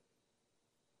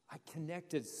 I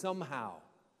connected somehow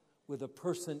with a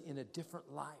person in a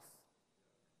different life,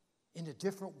 in a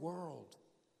different world.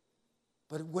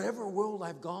 But whatever world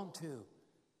I've gone to,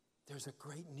 there's a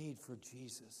great need for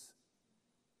Jesus.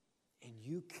 And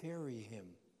you carry him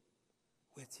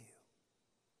with you.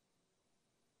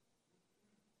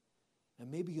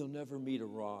 And maybe you'll never meet a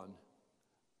Ron,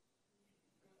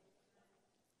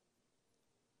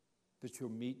 but you'll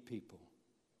meet people.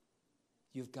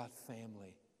 You've got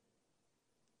family.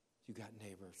 You've got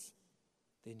neighbors.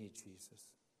 They need Jesus.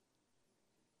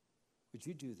 Would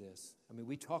you do this? I mean,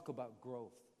 we talk about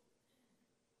growth.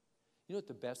 You know what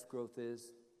the best growth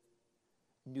is?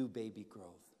 New baby growth.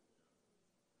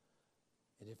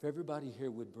 And if everybody here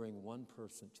would bring one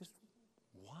person, just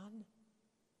one?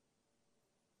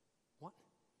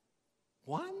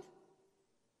 One?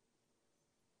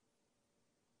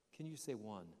 Can you say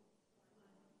one?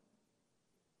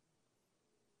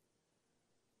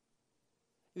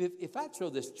 If I throw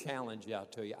this challenge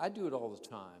out to you, I do it all the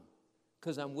time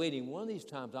because I'm waiting. One of these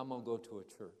times I'm going to go to a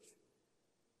church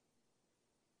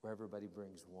where everybody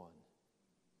brings one.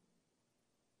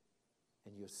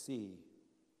 And you'll see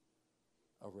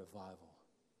a revival.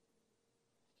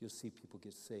 You'll see people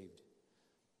get saved.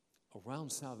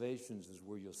 Around salvations is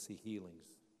where you'll see healings.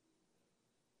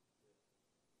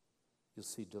 You'll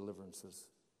see deliverances.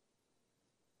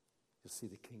 You'll see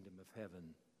the kingdom of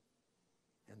heaven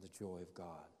and the joy of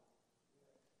God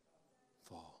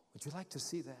fall. Would you like to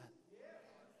see that?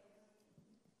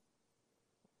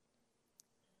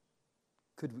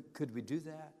 Could we do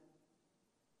that?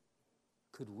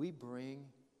 Could we bring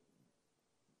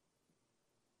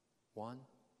one?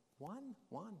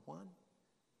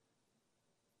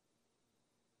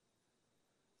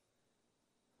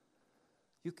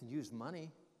 You can use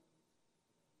money.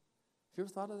 Have you ever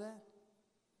thought of that?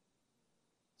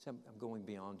 See, I'm going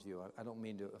beyond you. I don't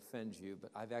mean to offend you,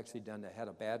 but I've actually had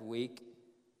a bad week.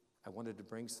 I wanted to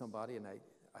bring somebody, and I'd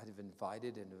have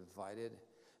invited.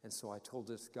 And so I told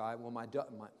this guy, well, my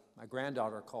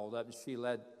granddaughter called up, and she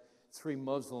led 3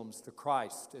 Muslims to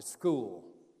Christ at school.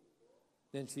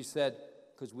 Then she said,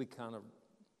 because we kind of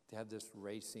have this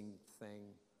racing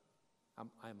thing,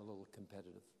 I'm a little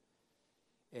competitive.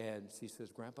 And she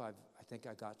says, Grandpa, I think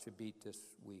I got you beat this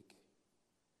week.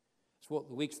 So, well,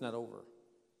 the week's not over.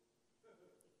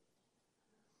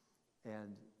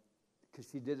 And because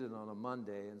she did it on a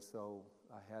Monday, and so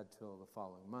I had till the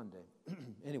following Monday.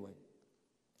 Anyway,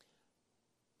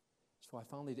 so I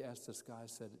finally asked this guy, I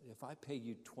said, if I pay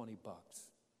you $20,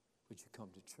 would you come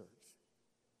to church?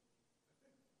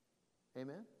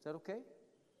 Amen? Is that okay?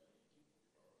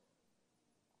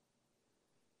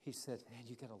 He said, man,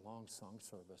 you got a long song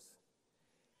service.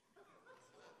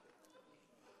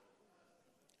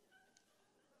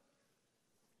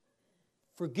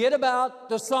 Forget about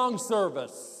the song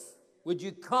service. Would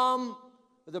you come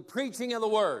with the preaching of the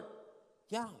word?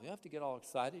 Yeah, you have to get all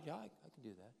excited. Yeah, I can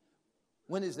do that.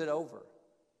 When is it over?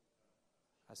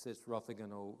 I said, it's roughly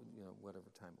going to, whatever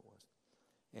time it was.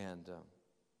 And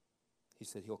he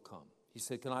said, he'll come. He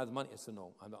said, can I have the money? I said,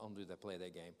 no, I don't do that, play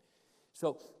that game.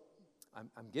 So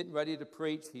I'm getting ready to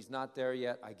preach. He's not there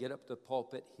yet. I get up to the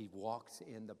pulpit. He walks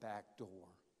in the back door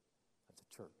of the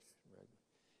church. Right?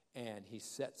 And he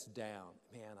sits down.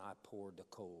 Man, I poured the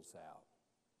coals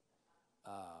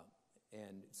out.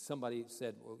 And somebody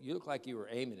said, well, you look like you were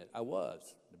aiming it. I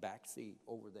was, the back seat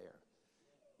over there.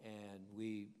 And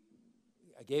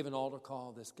I gave an altar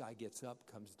call. This guy gets up,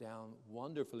 comes down,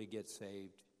 wonderfully gets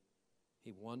saved.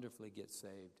 He wonderfully gets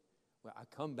saved. Well, I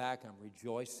come back, I'm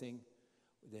rejoicing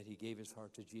that he gave his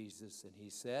heart to Jesus, and he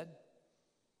said,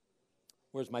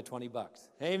 where's my $20?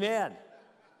 Amen.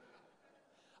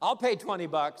 I'll pay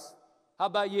 $20. How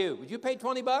about you? Would you pay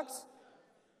 $20?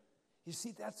 You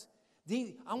see,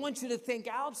 I want you to think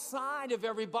outside of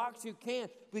every box you can.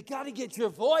 We got to get your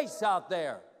voice out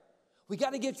there. We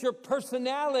got to get your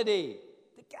personality.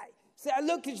 Say, I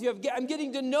look at you, I'm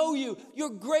getting to know you. You're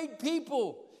great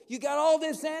people. You got all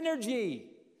this energy.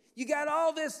 You got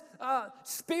all this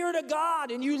Spirit of God,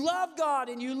 and you love God,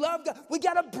 and you love God. We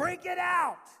got to break it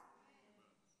out.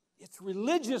 It's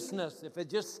religiousness if it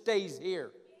just stays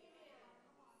here.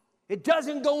 It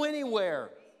doesn't go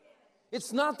anywhere.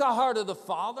 It's not the heart of the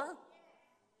Father.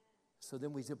 So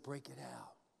then we just break it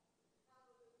out.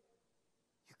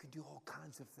 You can do all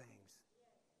kinds of things.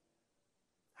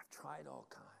 I've tried all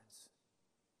kinds.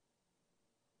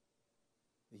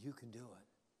 But you can do it.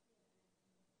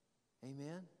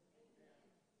 Amen?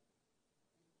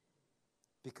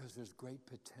 Because there's great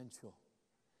potential.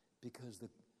 Because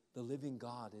The living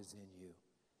God is in you.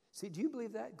 See, do you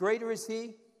believe that? Greater is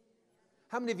He?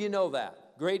 How many of you know that?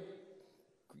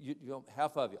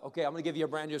 Half of you. Okay, I'm going to give you a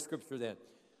brand new scripture then.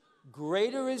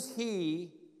 Greater is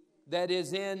He that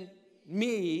is in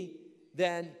me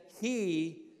than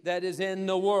he that is in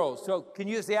the world. So can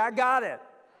you say, I got it?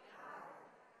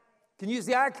 Can you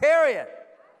say, I carry it?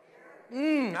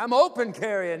 I'm open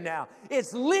carrying now.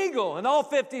 It's legal in all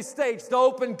 50 states to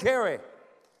open carry.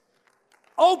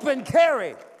 Open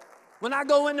carry. When I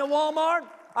go into Walmart,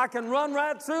 I can run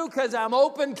right through because I'm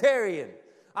open carrying.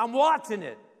 I'm watching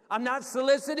it. I'm not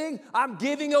soliciting. I'm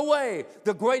giving away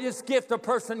the greatest gift a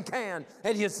person can,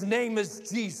 and his name is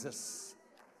Jesus.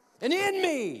 And in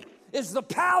me is the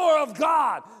power of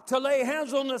God to lay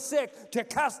hands on the sick, to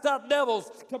cast out devils,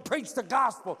 to preach the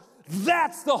gospel.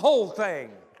 That's the whole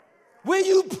thing. Will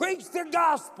you preach the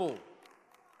gospel?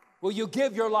 Will you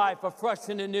give your life afresh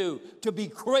and anew to be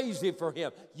crazy for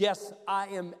Him? Yes, I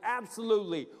am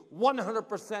absolutely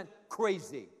 100%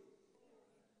 crazy.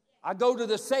 I go to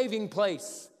the saving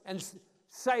place and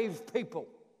save people.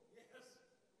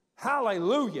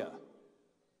 Hallelujah.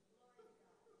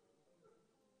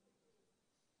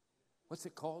 What's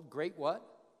it called? Great what?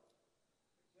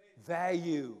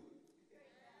 Value.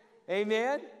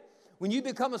 Amen? When you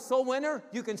become a soul winner,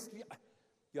 you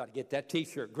ought to get that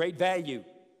t-shirt, great value.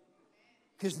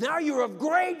 Because now you're of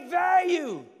great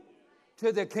value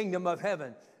to the kingdom of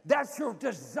heaven. That's your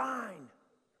design.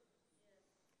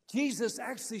 Jesus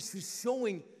actually is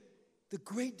showing the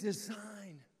great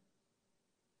design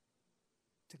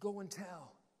to go and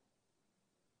tell.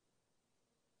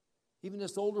 Even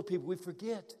us older people, we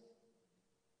forget.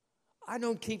 I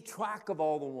don't keep track of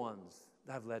all the ones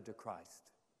that I've led to Christ.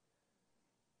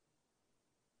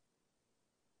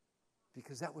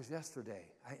 Because that was yesterday.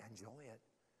 I enjoy it.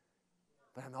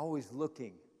 But I'm always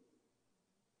looking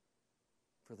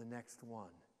for the next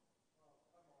one.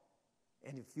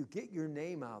 And if you get your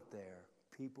name out there,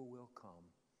 people will come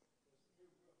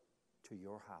to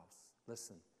your house.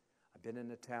 Listen, I've been in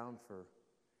the town for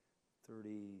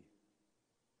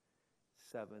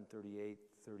 37, 38,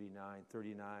 39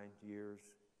 years.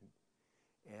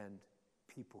 And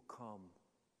people come.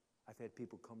 I've had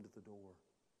people come to the door.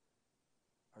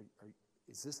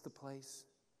 Is this the place?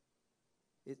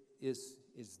 Is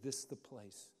this the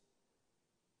place?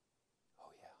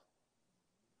 Oh,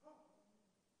 yeah.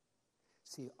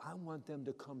 See, I want them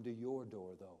to come to your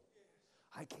door, though.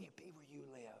 I can't be where you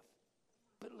live,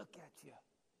 but look at you.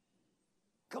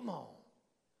 Come on.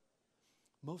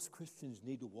 Most Christians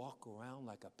need to walk around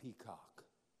like a peacock.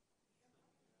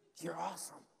 You're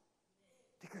awesome.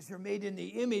 Because you're made in the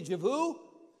image of who?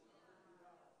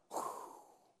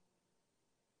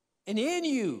 And in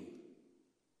you.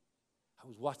 I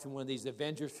was watching one of these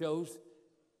Avenger shows,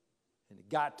 and the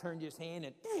guy turned his hand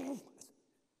and,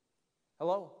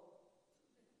 hello?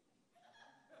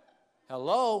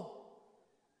 Hello?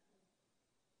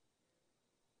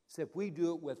 Except we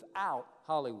do it without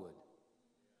Hollywood.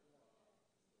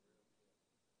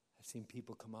 I've seen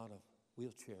people come out of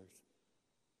wheelchairs.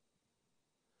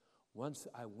 Once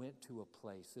I went to a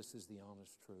place, this is the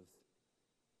honest truth,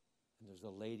 and there's a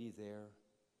lady there.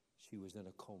 She was in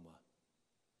a coma.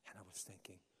 And I was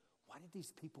thinking, why did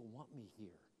these people want me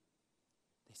here?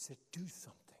 They said, do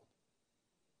something.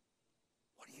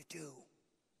 What do you do?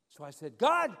 So I said,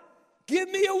 God, give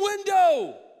me a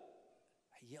window.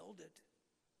 I yelled it.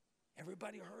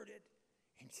 Everybody heard it.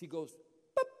 And she goes,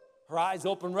 boop. Her eyes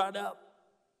open right up.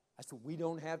 I said, we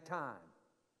don't have time.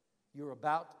 You're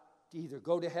about to either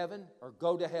go to heaven or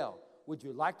go to hell. Would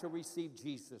you like to receive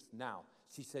Jesus now?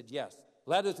 She said, yes.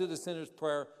 Led her to the sinner's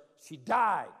prayer. She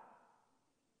died.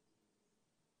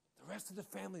 The rest of the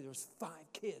family, there was 5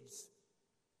 kids.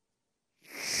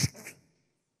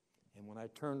 And when I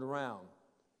turned around,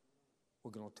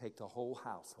 we're going to take the whole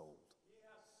household.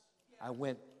 I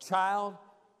went child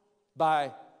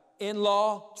by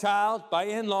in-law, child by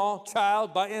in-law,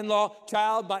 child by in-law,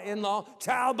 child by in-law,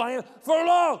 child by in-law. For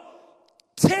long,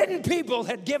 10 people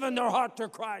had given their heart to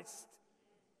Christ.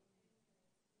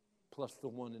 Plus the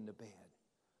one in the bed.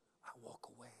 I walk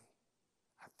away.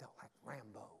 I felt like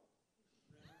Rambo.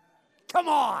 Come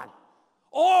on.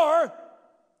 Or,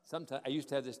 sometimes I used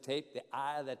to have this tape, The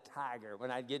Eye of the Tiger.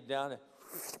 When I'd get down,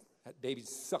 that baby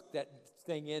sucked that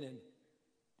thing in, and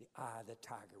The Eye of the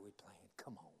Tiger we playing.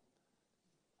 Come on.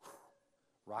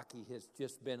 Rocky has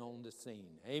just been on the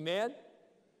scene. Amen?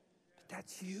 But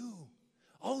that's you.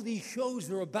 All these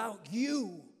shows are about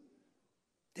you.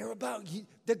 They're about you,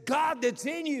 the God that's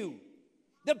in you,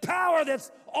 the power that's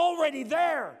already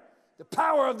there, the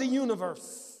power of the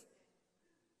universe.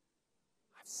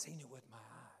 I've seen it with my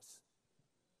eyes.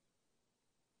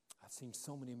 I I've seen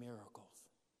so many miracles.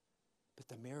 But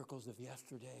the miracles of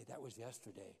yesterday, that was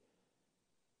yesterday.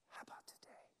 How about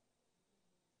today?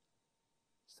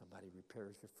 Somebody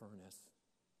repairs your furnace.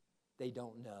 They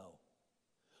don't know.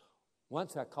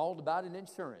 Once I called about an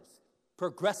insurance,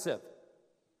 Progressive.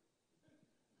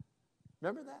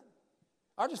 Remember that?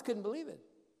 I just couldn't believe it.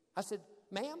 I said,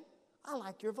 ma'am, I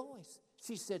like your voice.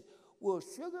 She said, well,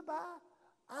 sugar pie,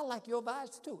 I like your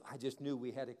voice too. I just knew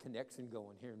we had a connection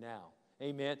going here now.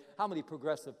 Amen. How many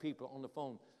Progressive people on the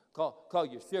phone call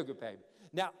you sugar baby?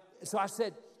 Now, so I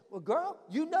said, well, girl,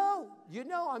 you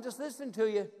know, I'm just listening to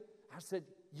you. I said,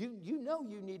 you know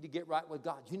you need to get right with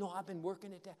God. You know I've been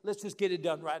working at that. Let's just get it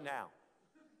done right now.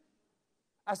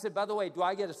 I said, by the way, do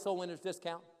I get a soul winners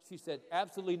discount? She said,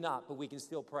 absolutely not, but we can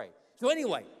still pray. So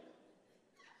anyway,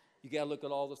 you got to look at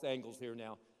all those angles here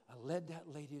now. I led that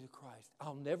lady to Christ.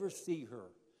 I'll never see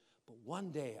her, but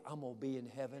one day I'm going to be in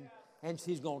heaven, and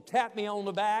she's going to tap me on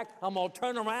the back. I'm going to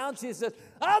turn around. She says,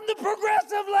 I'm the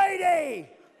Progressive lady.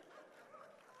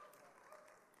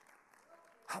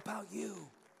 How about you?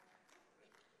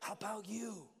 How about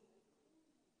you?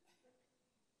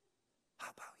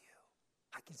 How about you?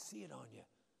 I can see it on you.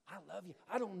 I love you.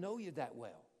 I don't know you that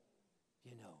well.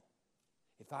 You know,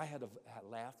 if I had a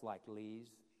laugh like Lee's,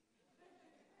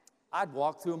 I'd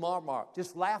walk through Marmar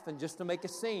just laughing just to make a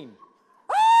scene.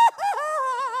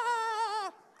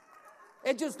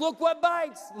 And just look what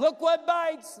bites. Look what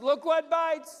bites. Look what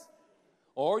bites.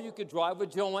 Or you could drive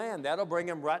with Joanne. That'll bring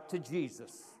him right to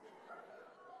Jesus.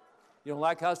 You don't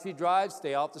like how she drives?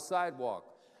 Stay off the sidewalk.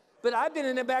 But I've been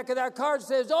in the back of that car that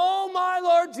says, oh, my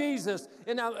Lord Jesus.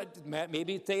 And now,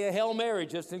 maybe say a Hail Mary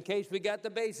just in case we got the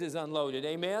bases unloaded.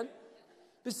 Amen?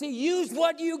 But see, use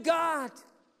what you got.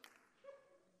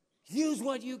 Use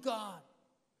what you got.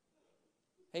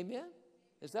 Amen?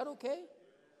 Is that okay?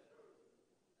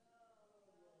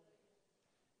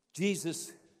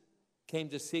 Jesus came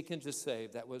to seek and to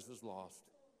save that which was lost.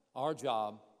 Our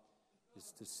job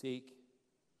is to seek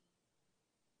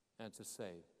and to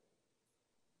save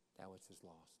that which is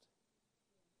lost.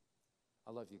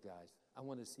 I love you guys. I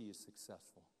want to see you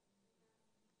successful.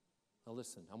 Now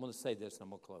listen, I'm going to say this and I'm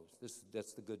going to close.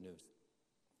 That's the good news.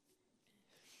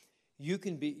 You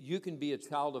can be a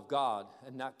child of God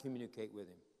and not communicate with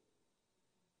Him.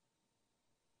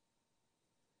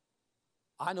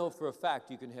 I know for a fact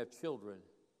you can have children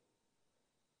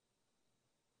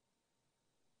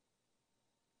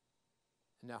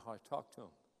and now how I talk to them.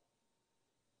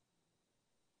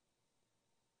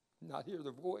 Not hear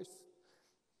their voice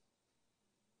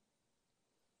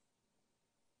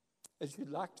as you'd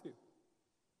like to.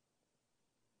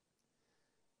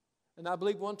 And I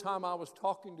believe one time I was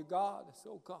talking to God. I said,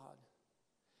 oh, God.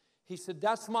 He said,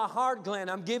 that's my heart, Glenn.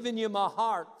 I'm giving you my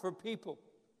heart for people.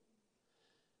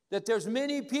 That there's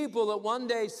many people that one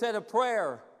day said a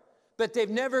prayer, but they've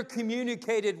never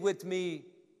communicated with me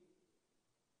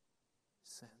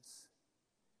since.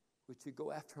 Would you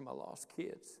go after my lost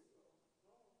kids?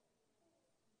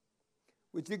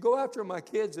 Would you go after my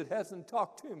kids that hasn't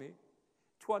talked to me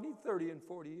 20, 30, and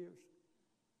 40 years?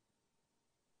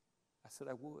 I said,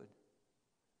 I would.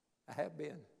 I have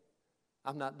been.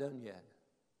 I'm not done yet.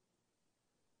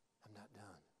 I'm not done.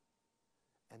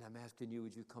 And I'm asking you,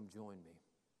 would you come join me?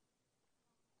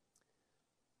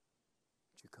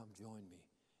 Would you come join me?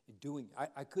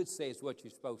 I could say it's what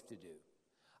you're supposed to do.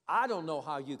 I don't know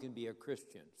how you can be a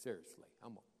Christian, seriously.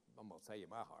 I'm going to tell you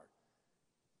my heart,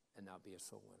 and not be a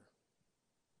soul winner.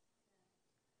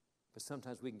 But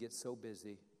sometimes we can get so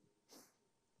busy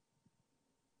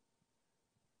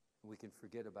and we can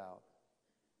forget about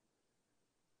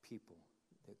people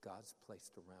that God's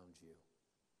placed around you.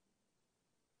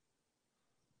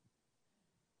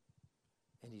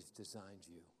 And He's designed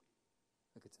you.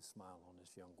 Look at the smile on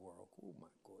this young girl. Oh, my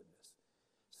goodness.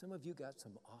 Some of you got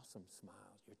some awesome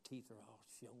smiles. Your teeth are all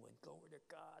showing. Glory to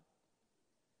God.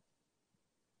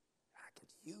 I could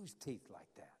use teeth like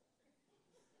that.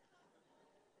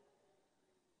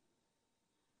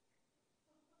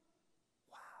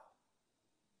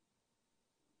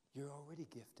 You're already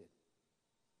gifted.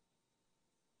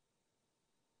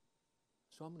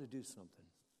 So I'm going to do something.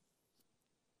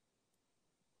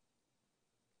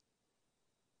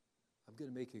 I'm going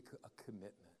to make a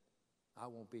commitment. I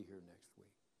won't be here next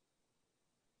week.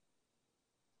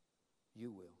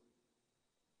 You will.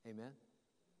 Amen?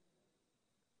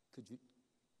 Could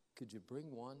you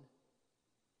bring one?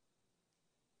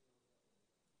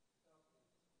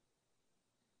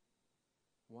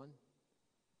 One?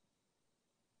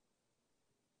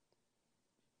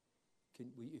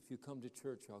 If you come to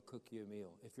church, I'll cook you a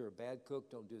meal. If you're a bad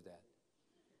cook, don't do that.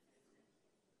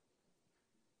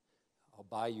 I'll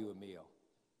buy you a meal.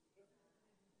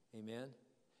 Amen.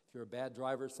 If you're a bad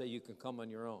driver, say you can come on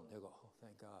your own. They'll go, oh,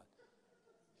 thank God.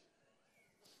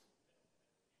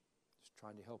 Just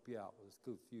trying to help you out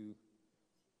with a few.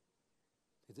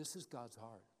 This is God's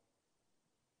heart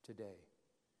today.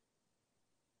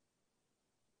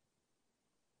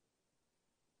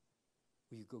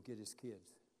 Will you go get his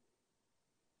kids?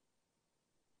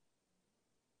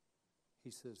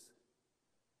 He says,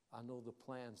 I know the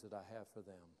plans that I have for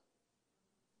them.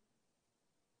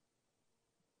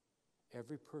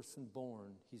 Every person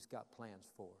born, he's got plans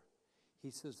for.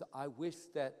 He says, I wish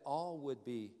that all would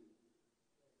be,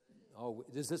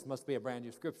 this must be a brand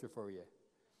new scripture for you.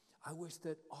 I wish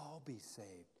that all be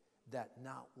saved, that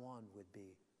not one would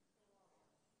be.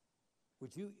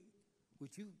 Would you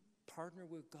partner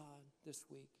with God this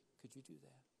week? Could you do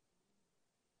that?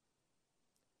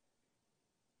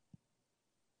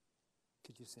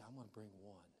 Could you say, I'm going to bring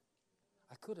one?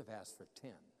 I could have asked for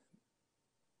 10.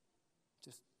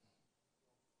 Just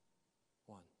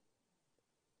one.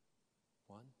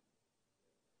 One.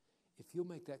 If you'll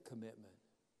make that commitment,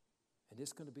 and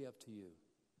it's going to be up to you,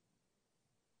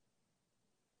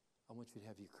 I want you to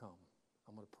have you come.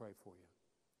 I'm going to pray for you.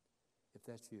 If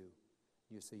that's you,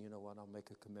 you say, you know what, I'll make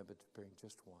a commitment to bring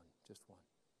just one. Just one.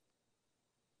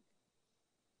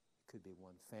 It could be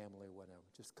one family or whatever.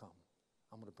 Just come.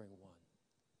 I'm going to bring one.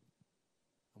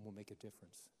 And we'll make a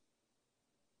difference.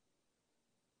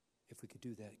 If we could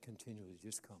do that continually,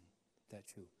 just come. If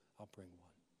that's you, I'll bring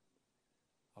one.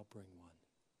 I'll bring one.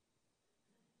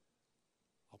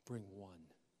 I'll bring one.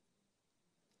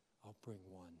 I'll bring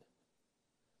one.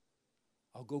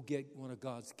 I'll go get one of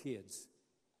God's kids.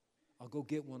 I'll go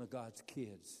get one of God's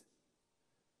kids.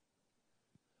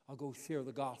 I'll go share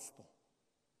the gospel.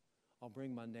 I'll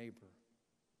bring my neighbor.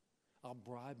 I'll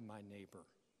bribe my neighbor.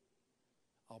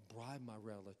 I'll bribe my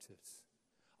relatives.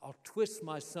 I'll twist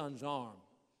my son's arm.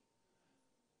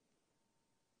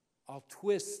 I'll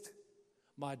twist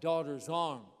my daughter's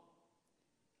arm.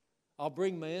 I'll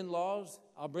bring my in-laws.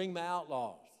 I'll bring my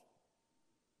outlaws.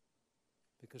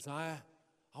 Because I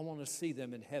want to see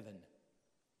them in heaven.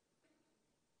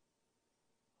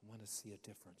 I want to see a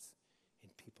difference in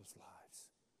people's lives.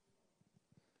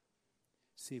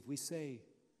 See, if we say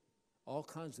all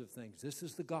kinds of things, this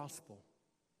is the gospel.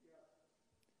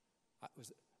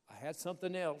 I had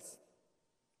something else.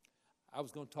 I was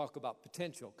going to talk about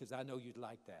potential because I know you'd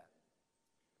like that.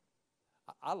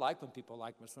 I like when people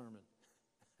like my sermon.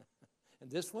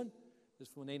 And this one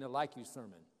ain't a like you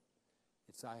sermon.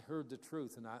 It's I heard the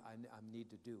truth and I need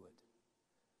to do it.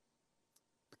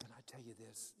 But can I tell you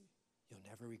this? You'll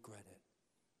never regret it.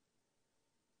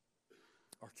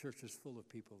 Our church is full of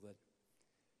people that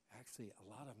actually a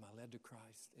lot of them I led to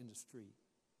Christ in the street.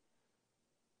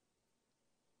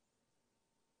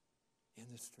 In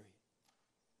the street.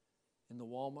 In the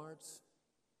Walmarts,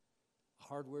 a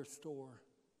hardware store.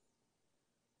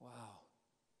 Wow.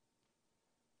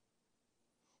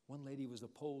 One lady was a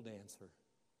pole dancer.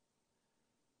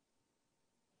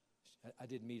 I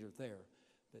didn't meet her there,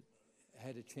 but I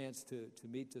had a chance to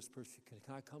meet this person.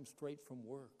 Can I come straight from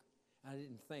work? I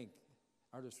didn't think.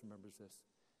 Artist remembers this.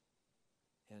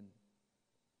 And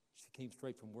she came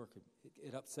straight from work.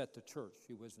 It upset the church.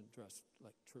 She wasn't dressed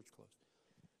like church clothes.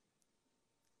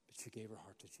 But she gave her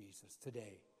heart to Jesus.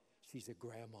 Today, she's a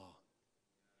grandma.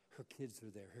 Her kids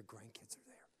are there. Her grandkids are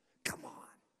there. Come on.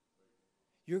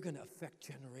 You're going to affect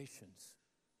generations.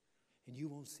 And you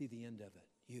won't see the end of it.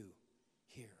 You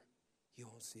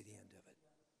won't see the end of it.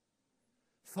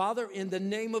 Father, in the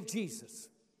name of Jesus,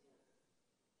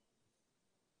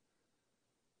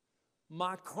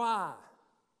 my cry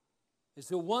is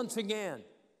to once again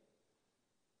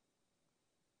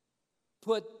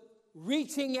put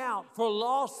reaching out for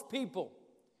lost people,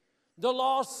 the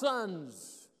lost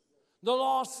sons, the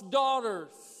lost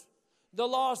daughters, the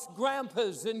lost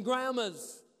grandpas and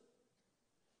grandmas,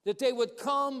 that they would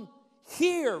come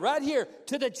here, right here,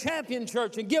 to the Champion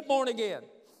Church and get born again.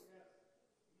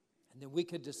 And then we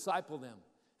could disciple them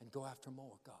and go after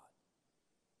more, God.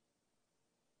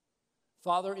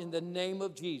 Father, in the name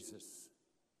of Jesus,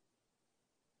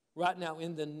 right now,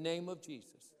 in the name of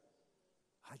Jesus,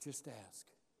 I just ask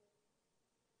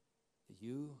that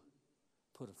you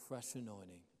put a fresh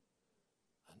anointing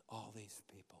on all these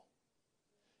people.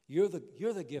 You're the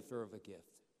gifter of a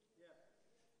gift.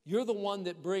 You're the one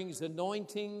that brings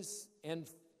anointings and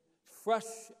fresh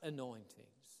anointings.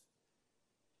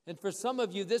 And for some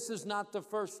of you, this is not the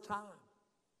first time.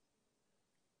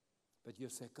 But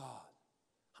you'll say, God,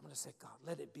 I'm going to say, God,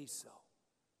 let it be so.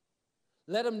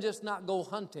 Let them just not go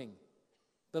hunting,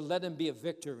 but let them be a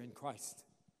victor in Christ.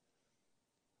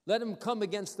 Let them come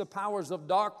against the powers of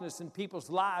darkness in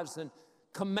people's lives and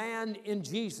command in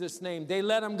Jesus' name. They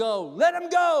let him go. Let him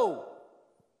go!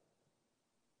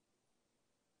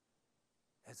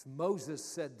 As Moses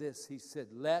said this, he said,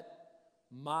 let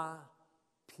my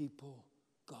people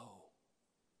go.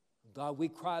 God, we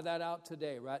cry that out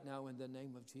today, right now, in the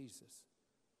name of Jesus.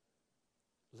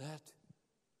 Let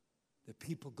the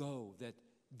people go that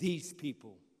these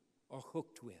people are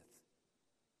hooked with.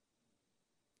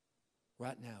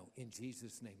 Right now, in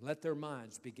Jesus' name. Let their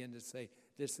minds begin to say,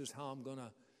 this is how I'm going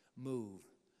to move.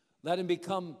 Let them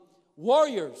become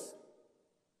warriors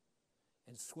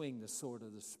and swing the sword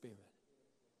of the Spirit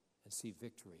and see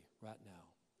victory right now.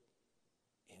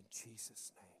 In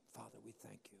Jesus' name. Father, we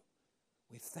thank you.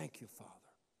 We thank you, Father.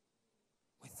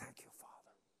 We thank you, Father.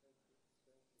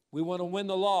 We want to win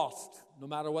the lost, no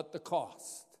matter what the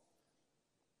cost.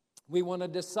 We want to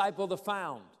disciple the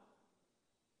found.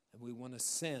 And we want to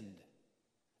send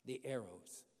the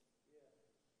arrows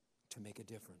to make a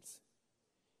difference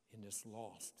in this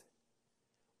lost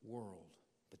world.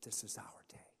 But this is our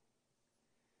day.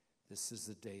 This is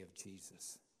the day of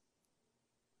Jesus.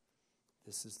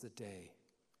 This is the day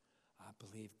I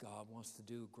believe God wants to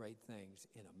do great things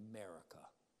in America.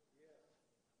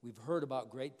 We've heard about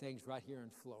great things right here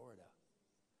in Florida.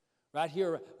 Right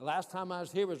here, last time I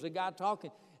was here was a guy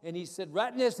talking, and he said,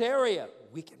 right in this area,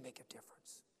 we can make a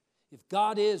difference. If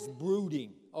God is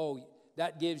brooding,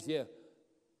 that gives you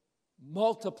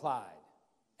multiplied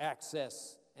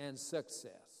access and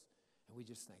success. And we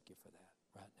just thank you for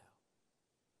that right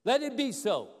now. Let it be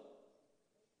so.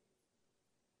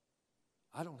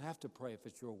 I don't have to pray if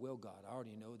it's your will, God. I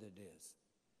already know that it is.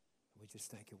 We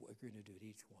just thank you what you're going to do to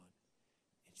each one.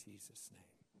 In Jesus' name,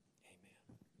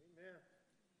 amen. Amen.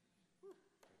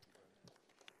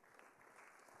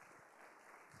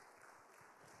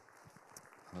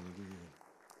 Hallelujah.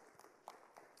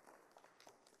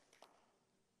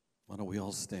 Why don't we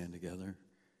all stand together?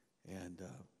 And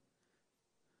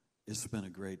it's been a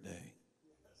great day.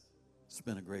 It's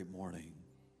been a great morning.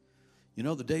 You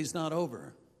know, the day's not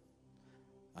over.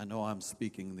 I know I'm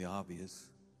speaking the obvious.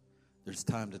 There's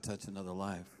time to touch another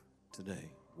life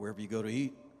today. Wherever you go to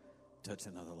eat, touch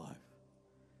another life.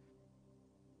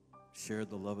 Share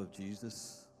the love of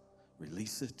Jesus.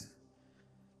 Release it.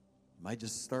 You might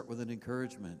just start with an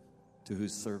encouragement to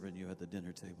who's serving you at the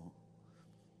dinner table.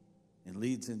 And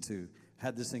leads into,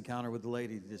 had this encounter with the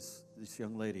lady, this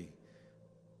young lady,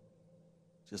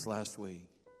 just last week.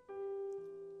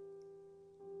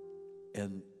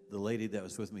 And the lady that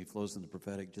was with me, flows in the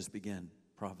prophetic, just began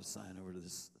prophesying over to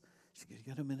this. She goes,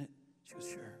 you got a minute? She goes,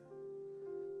 sure.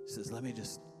 She says, let me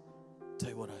just tell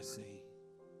you what I see.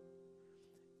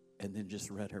 And then just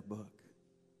read her book.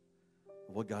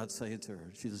 What God's saying to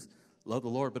her. She says, love the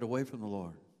Lord, but away from the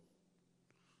Lord.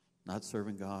 Not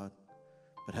serving God,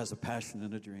 but has a passion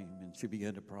and a dream. And she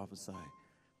began to prophesy.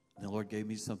 And the Lord gave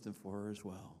me something for her as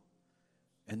well.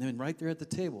 And then right there at the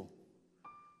table,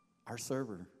 our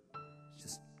server,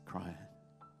 just crying.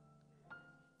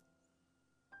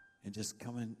 And just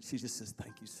coming, she just says,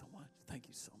 thank you so much. Thank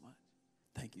you so much.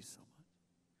 Thank you so much.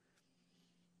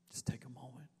 Just take a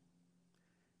moment.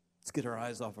 Let's get our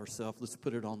eyes off ourselves. Let's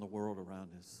put it on the world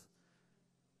around us.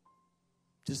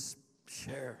 Just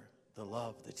share the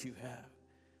love that you have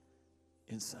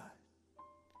inside.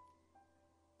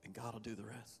 And God will do the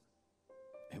rest.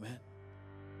 Amen.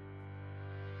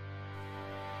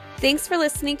 Thanks for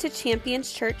listening to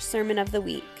Champions Church Sermon of the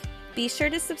Week. Be sure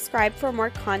to subscribe for more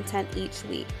content each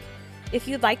week. If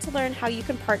you'd like to learn how you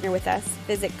can partner with us,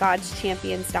 visit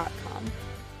godschampions.com.